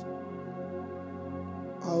about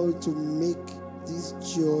how to make this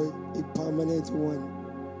joy a permanent one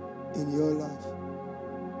in your life.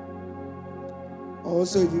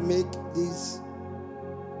 Also, if you make this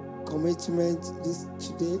commitment this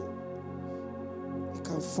today, you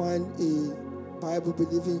can find a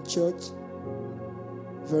Bible-believing church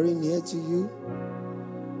very near to you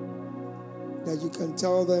that you can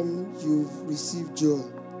tell them you've received joy.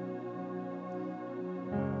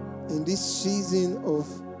 In this season of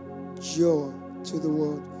joy to the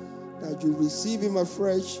world, that you receive him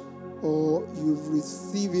afresh or you've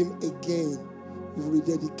received him again. You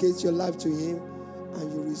rededicate your life to him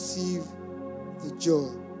and you receive the joy.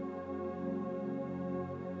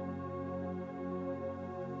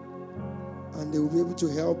 And they will be able to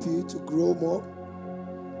help you to grow more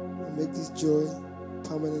and make this joy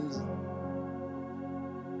permanently.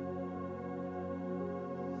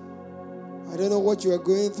 I don't know what you are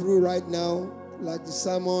going through right now. Like the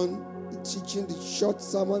sermon, the teaching, the short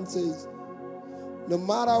sermon says, no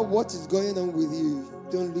matter what is going on with you,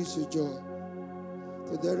 don't lose your joy.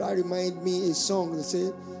 So that remind me a song that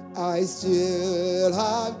says, I still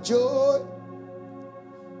have joy.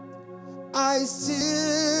 I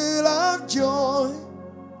still have joy.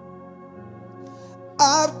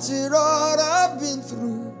 After all I've been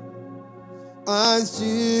through, I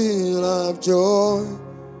still have joy.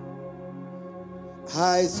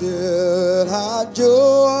 I still have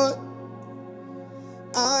joy.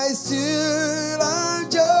 I still have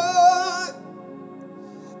joy.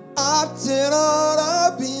 After all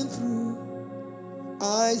I've been through,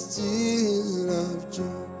 I still have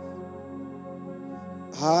joy.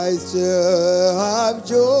 I still have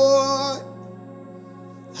joy.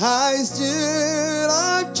 I still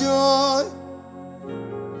have joy.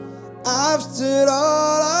 After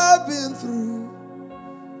all I've been through,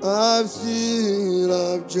 I still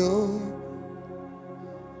have joy.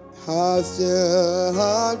 I still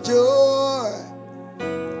have joy.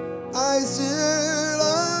 I still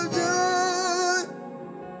have joy.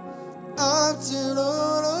 After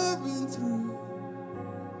all I've been through,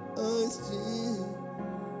 I still.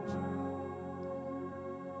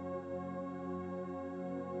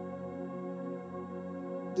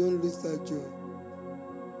 Don't lose that joy.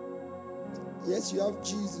 Yes, you have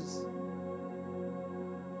Jesus.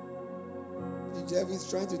 The devil is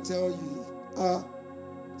trying to tell you,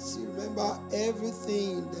 see, remember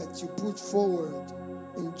everything that you put forward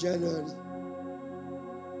in January.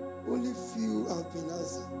 Only few have been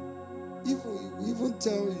answered. Even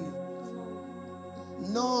tell you,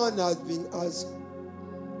 none has been answered.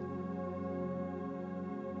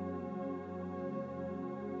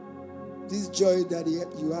 This joy that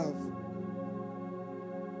you have,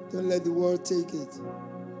 don't let the world take it.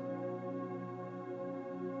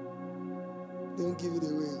 Don't give it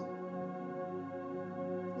away.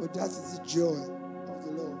 But that is the joy of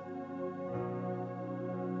the Lord.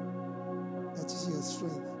 That is your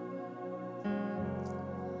strength.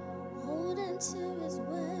 Hold into his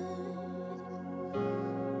word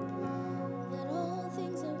that all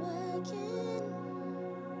things are working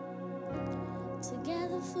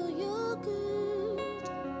together for your good.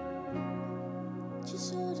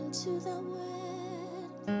 Just hold into that word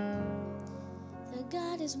that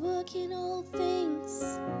God is working all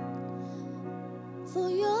things for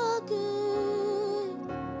your good,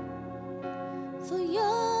 for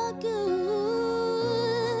your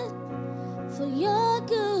good, for your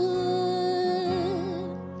good.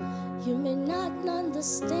 You may not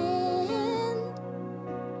understand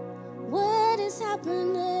what is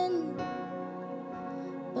happening,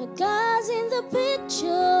 but God's in the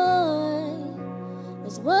picture.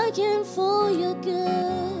 It's working for your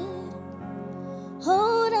good.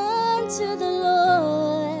 Hold on to the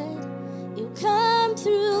Lord. He'll come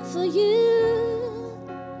through for you.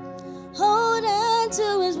 Hold on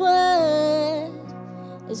to His word.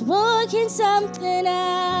 It's working something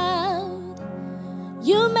out.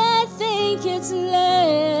 You may think it's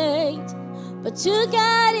late, but to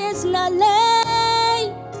God it's not late.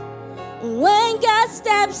 When God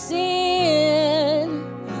steps in,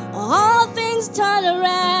 all things turn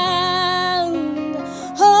around.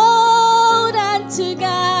 Hold on to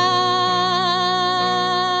God.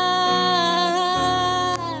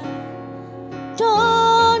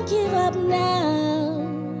 Don't give up now.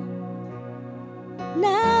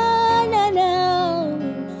 No, no, no.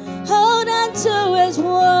 Hold on to His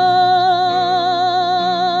word.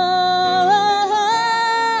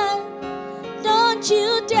 Don't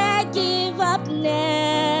you dare give up now.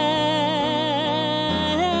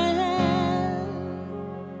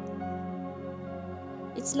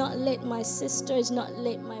 It's not late, my sister. It's not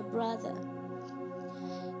late, my brother.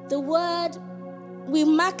 The word, we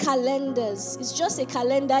mark calendars. It's just a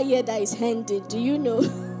calendar year that is ending. Do you know?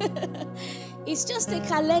 It's just a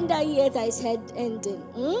calendar year that is ending.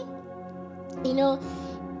 You know,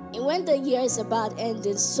 when the year is about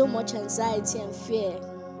ending, so much anxiety and fear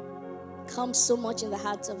comes so much in the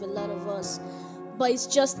hearts of a lot of us. But it's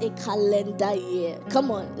just a calendar year.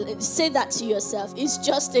 Come on, say that to yourself. It's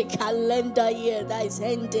just a calendar year that is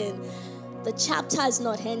ending. The chapter is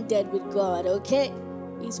not ended with God, okay?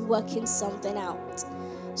 He's working something out.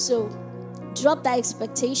 So, drop that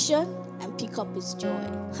expectation and pick up His joy.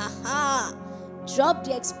 Drop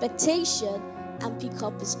the expectation and pick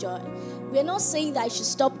up His joy. We're not saying that I should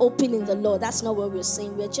stop hoping in the Lord. That's not what we're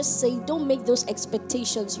saying. We're just saying don't make those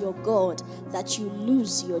expectations your God that you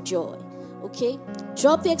lose your joy. Okay?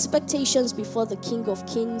 Drop the expectations before the King of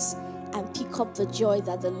Kings and pick up the joy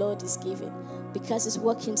that the Lord is giving, because it's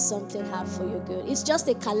working something hard for your good. It's just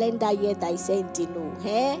a calendar year that is ending.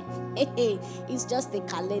 It's just a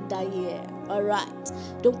calendar year. All right.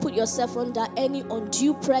 Don't put yourself under any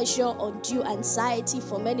undue pressure, undue anxiety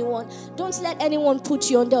from anyone. Don't let anyone put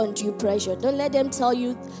you under undue pressure. Don't let them tell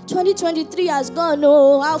you 2023 has gone.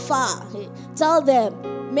 Oh, how far? Tell them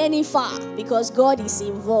many far, because God is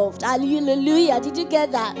involved. Hallelujah. Did you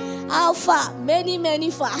get that? How far? Many, many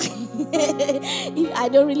far. I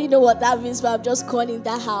don't really know what that means, but I'm just calling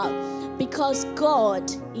that out because God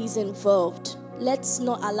is involved. Let's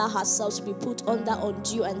not allow ourselves to be put under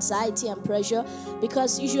undue anxiety and pressure,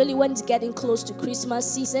 because usually when it's getting close to Christmas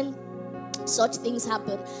season, such things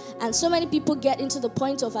happen. And so many people get into the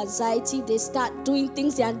point of anxiety. They start doing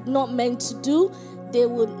things they are not meant to do. They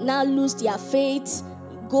will now lose their faith,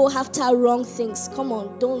 go after wrong things. Come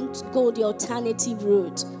on, don't go the alternative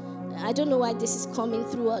route. I don't know why this is coming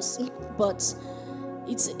through us, but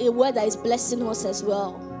it's a word that is blessing us as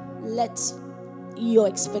well. Let your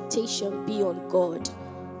expectation be on God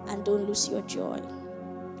and don't lose your joy.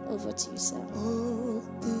 Over to you, Sam. All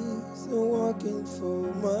things are working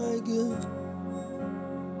for my good.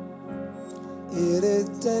 It is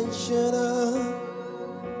intentional,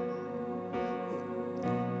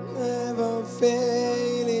 never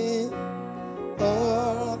failing.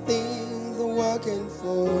 All things are working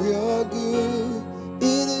for your good.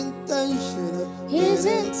 It's intentional. It's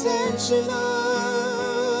intentional.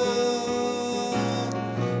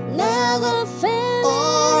 Never fail.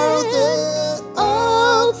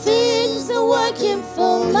 All things are working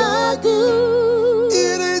for my good.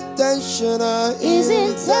 It's intentional. It's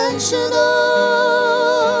intentional.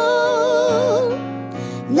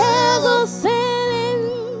 Never failing.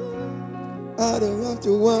 I don't have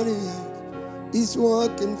to worry. It's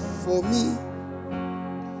working for me.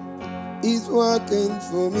 It's working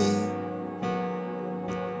for me.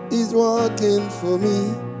 It's working for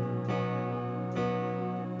me.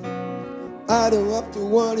 I don't have to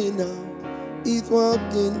worry now. It's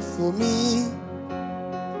working for me.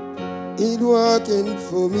 It's working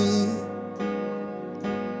for me.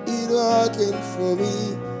 It's working for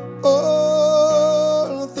me.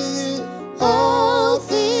 All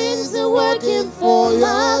things are working for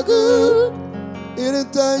your good. It's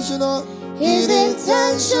intentional. It's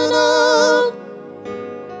intentional.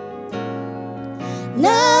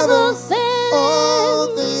 Never fail.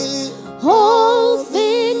 All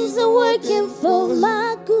things are working for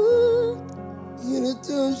my good. It's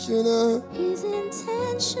intentional. It's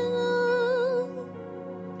intentional.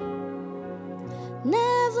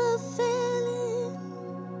 Never failing.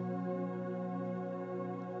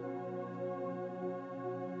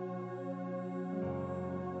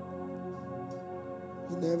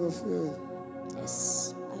 You never fail.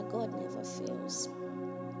 Yes, our God never fails.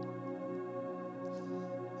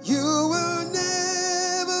 You will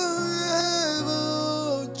never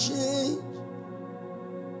ever change.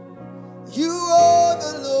 You are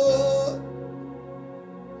the Lord.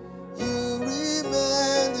 You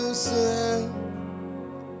remain the same.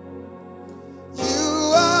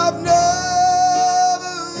 You have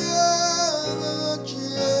never ever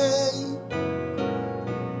changed.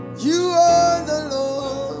 You are the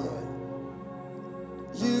Lord.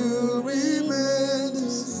 You remain the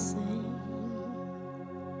same.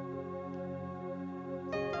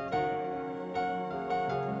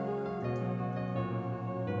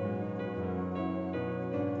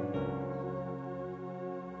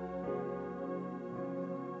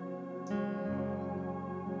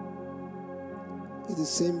 It's the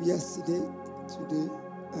same yesterday, today,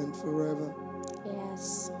 and forever.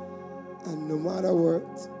 Yes. And no matter what,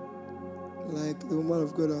 like the woman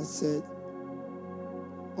of God has said,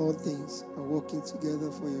 all things are working together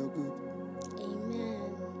for your good.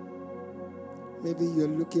 Amen. Maybe you're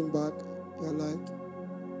looking back, you're like,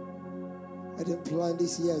 I didn't plan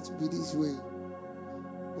this year to be this way.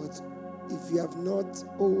 But if you have not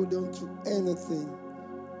hold on to anything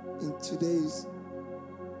in today's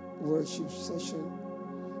worship session,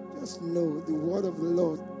 just know the word of the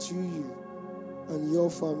Lord to you and your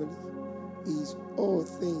family is all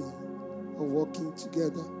things are working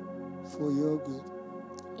together for your good.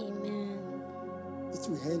 Amen. It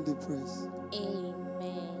will end in praise.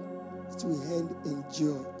 Amen. It will end in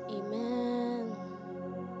joy. Amen.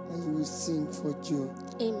 And you will sing for joy.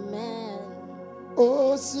 Amen.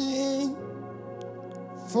 Oh, sing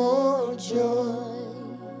for joy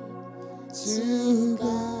to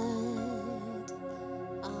God.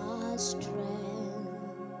 Our strength.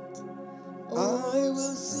 I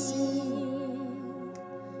will sing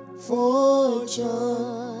for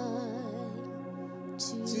joy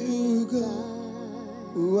to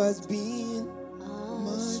God, who has been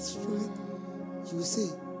my strength. You will say,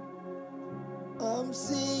 I'm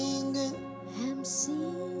singing, I'm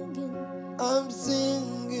singing, I'm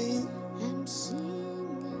singing I'm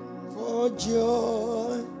singing for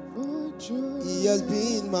joy. for joy. He has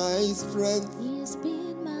been my strength. He has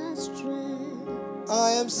been my strength.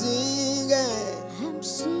 I am singing I'm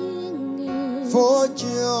singing for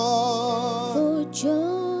joy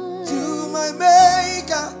to my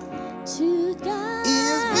Maker. to God. He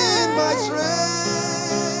has been my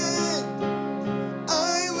strength.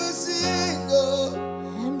 I will sing, oh,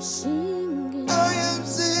 I'm singing, I am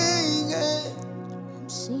singing I'm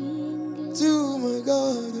singing to my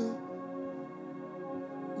God, oh,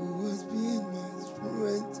 who has been my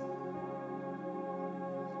strength,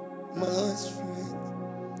 my strength,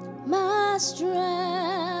 my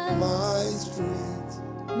strength, my strength,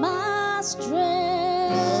 my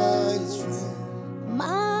strength, my strength,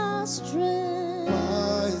 my strength,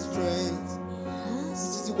 my strength. yes,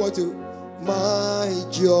 This is equal to my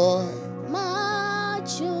joy, my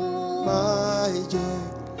joy, my joy,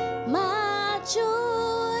 my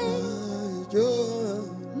joy, my joy,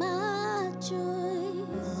 my joy,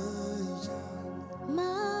 my joy.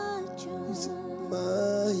 my It's joy,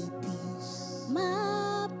 my peace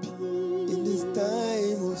my peace, in this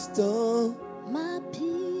time of storm. my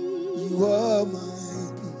peace, You are my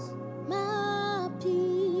peace. my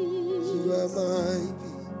peace, You are my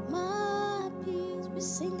peace. my peace. We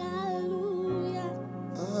sing hallelujah,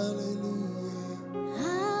 Hallelujah.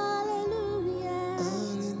 hallelujah.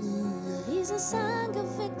 Hallelujah. He's a song of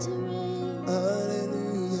victory.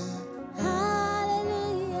 Hallelujah.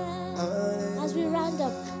 Hallelujah. As we round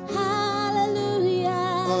up, hallelujah.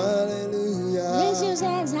 Hallelujah. Raise your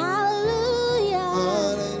hands, hallelujah.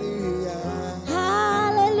 Hallelujah.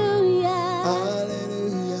 Hallelujah.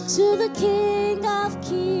 Hallelujah. To the King of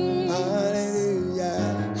Kings. Hallelujah.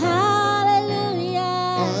 Hallelujah.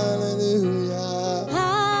 Hallelujah.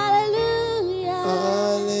 Hallelujah. Hallelujah.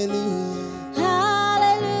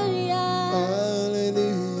 Hallelujah.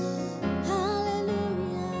 Hallelujah.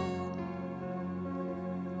 Hallelujah.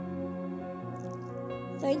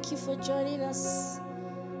 Thank you for joining us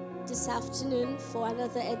this afternoon for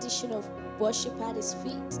another edition of Worship at His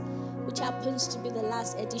Feet, which happens to be the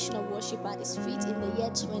last edition of Worship at His Feet in the year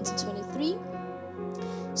 2023.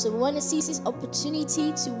 So we want to seize this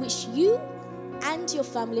opportunity to wish you and your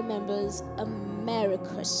family members a Merry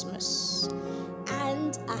Christmas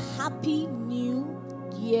and a Happy New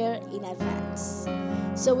Year in advance.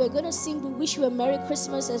 So we're going to sing We Wish You a Merry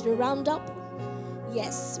Christmas as we round up.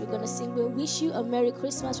 Yes, we're going to sing We Wish You a Merry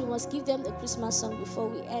Christmas. We must give them the Christmas song before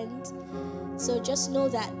we end. So just know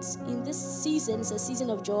that in this season, it's a season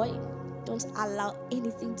of joy. Don't allow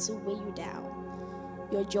anything to weigh you down.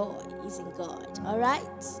 your joy is in God. All right?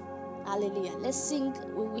 Hallelujah. Let's sing.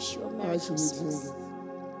 We wish you a Merry Christmas.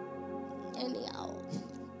 Anyhow.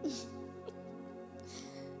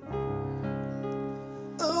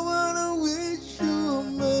 I wanna wish you a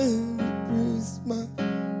Merry Christmas. I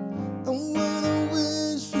wanna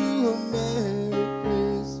wish you a Merry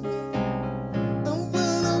Christmas. I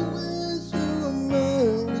wanna wish you a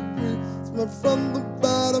Merry Christmas from the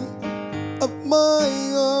bottom of my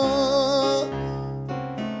heart.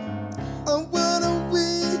 I wanna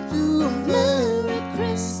wish you a Merry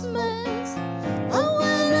Christmas. I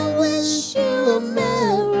wanna wish you a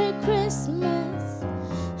Merry Christmas.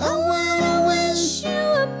 I wanna wish you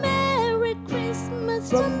a Merry Christmas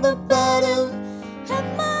from the bottom of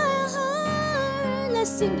my heart. Let's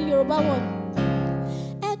sing the Yoruba one.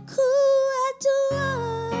 Eku adua,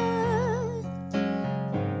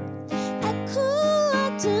 Eku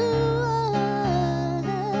adua,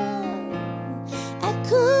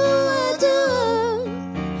 Eku adua,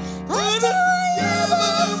 adua yaba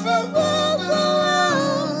for gbogbo.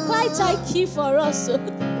 Quite high key for us.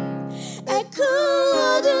 Eku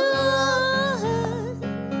adua,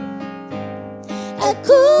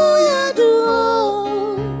 Eku adua,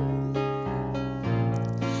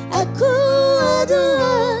 Eku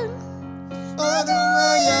adua, adua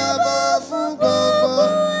yaba for gbogbo.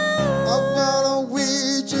 I wanna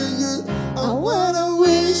wish you. I wanna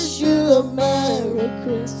wish you a Merry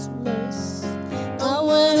Christmas. I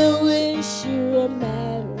wanna wish you a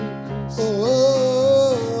Merry Christmas.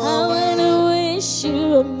 I wanna wish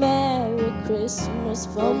you a Merry Christmas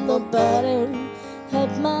from the bottom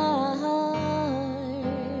of my heart.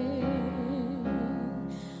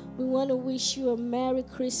 We want to wish you a Merry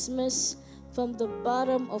Christmas from the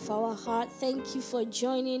bottom of our heart. Thank you for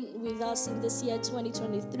joining with us in this year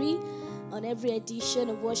 2023 on every edition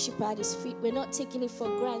of Worship at His Feet. We're not taking it for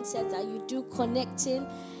granted that you do connecting,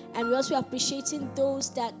 and we're also appreciating those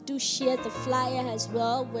that do share the flyer as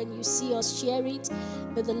well. When you see us share it,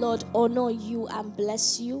 may the Lord honor you and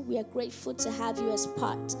bless you. We are grateful to have you as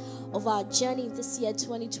part of our journey this year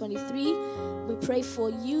 2023. We pray for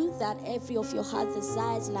you that every of your heart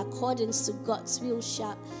desires in accordance to God's will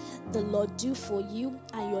shall the Lord do for you,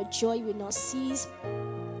 and your joy will not cease.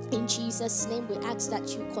 In Jesus' name, we ask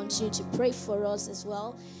that you continue to pray for us as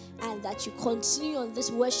well, and that you continue on this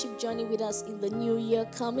worship journey with us in the new year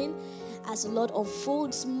coming, as the Lord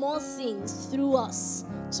unfolds more things through us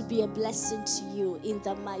to be a blessing to you in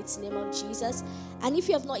the mighty name of Jesus. And if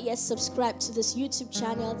you have not yet subscribed to this YouTube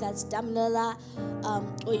channel, that's Damilola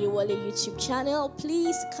Oyewole YouTube channel,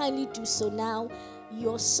 please kindly do so now.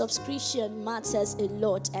 Your subscription matters a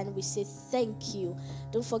lot, and we say thank you.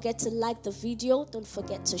 Don't forget to like the video. Don't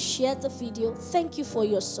forget to share the video. Thank you for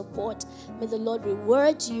your support. May the Lord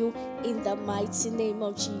reward you in the mighty name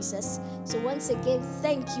of Jesus. So once again,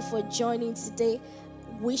 thank you for joining today.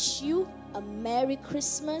 Wish you a Merry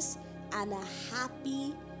Christmas and a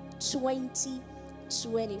happy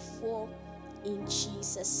 2024 in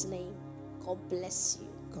Jesus' name. God bless you.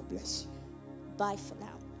 God bless you. Bye for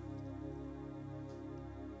now.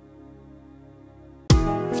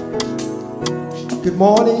 Good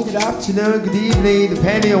morning, good afternoon, good evening,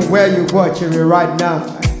 depending on where you're watching me right now.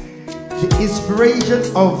 The inspiration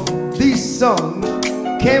of this song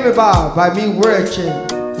came about by me watching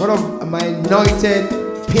one of my anointed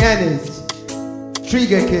pianists,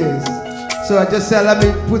 trigger keys. So I just said, let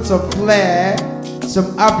me put some flair,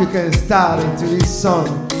 some African style into this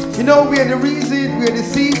song. You know, we are the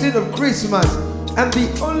season of Christmas, and the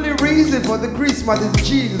only reason for the Christmas is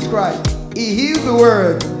Jesus Christ. He healed the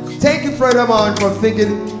world. Thank you, Fred Amon, for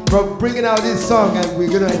bringing out this song, and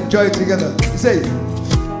we're going to enjoy it together. You say,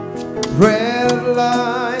 red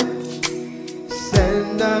light,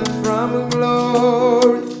 send down from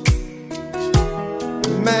glory,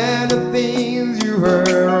 man of things you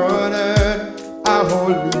heard on earth, our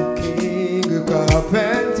holy King, a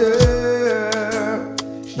carpenter,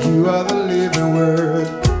 you are the living word,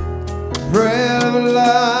 red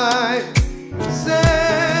light,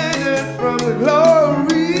 send down from the glory.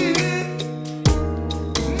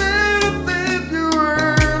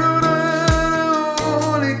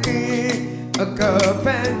 A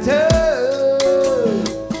carpenter,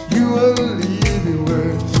 you are the living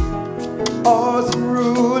word, awesome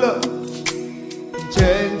ruler,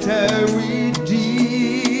 gentle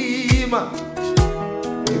redeemer,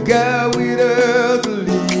 God with us,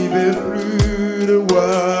 living through the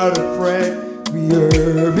water, friend, we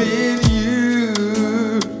are in you,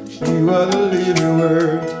 you are the living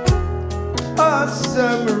word,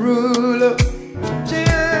 awesome ruler,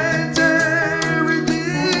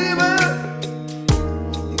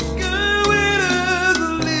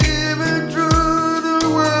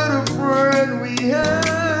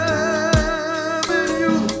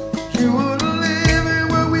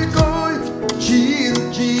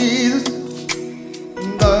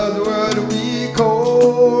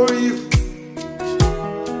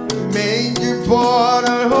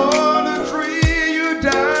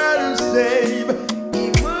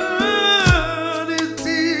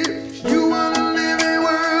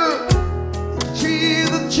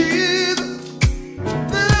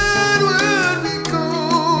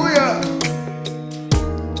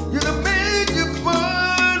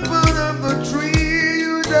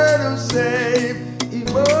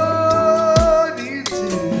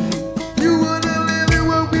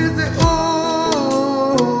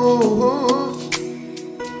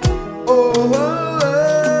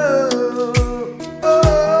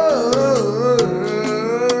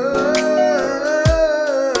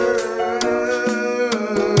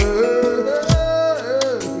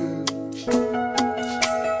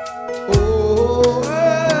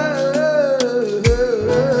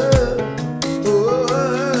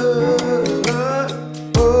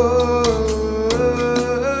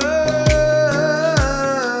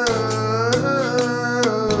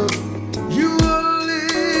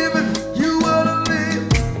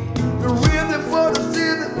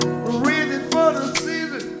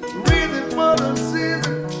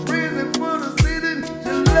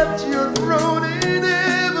 lift you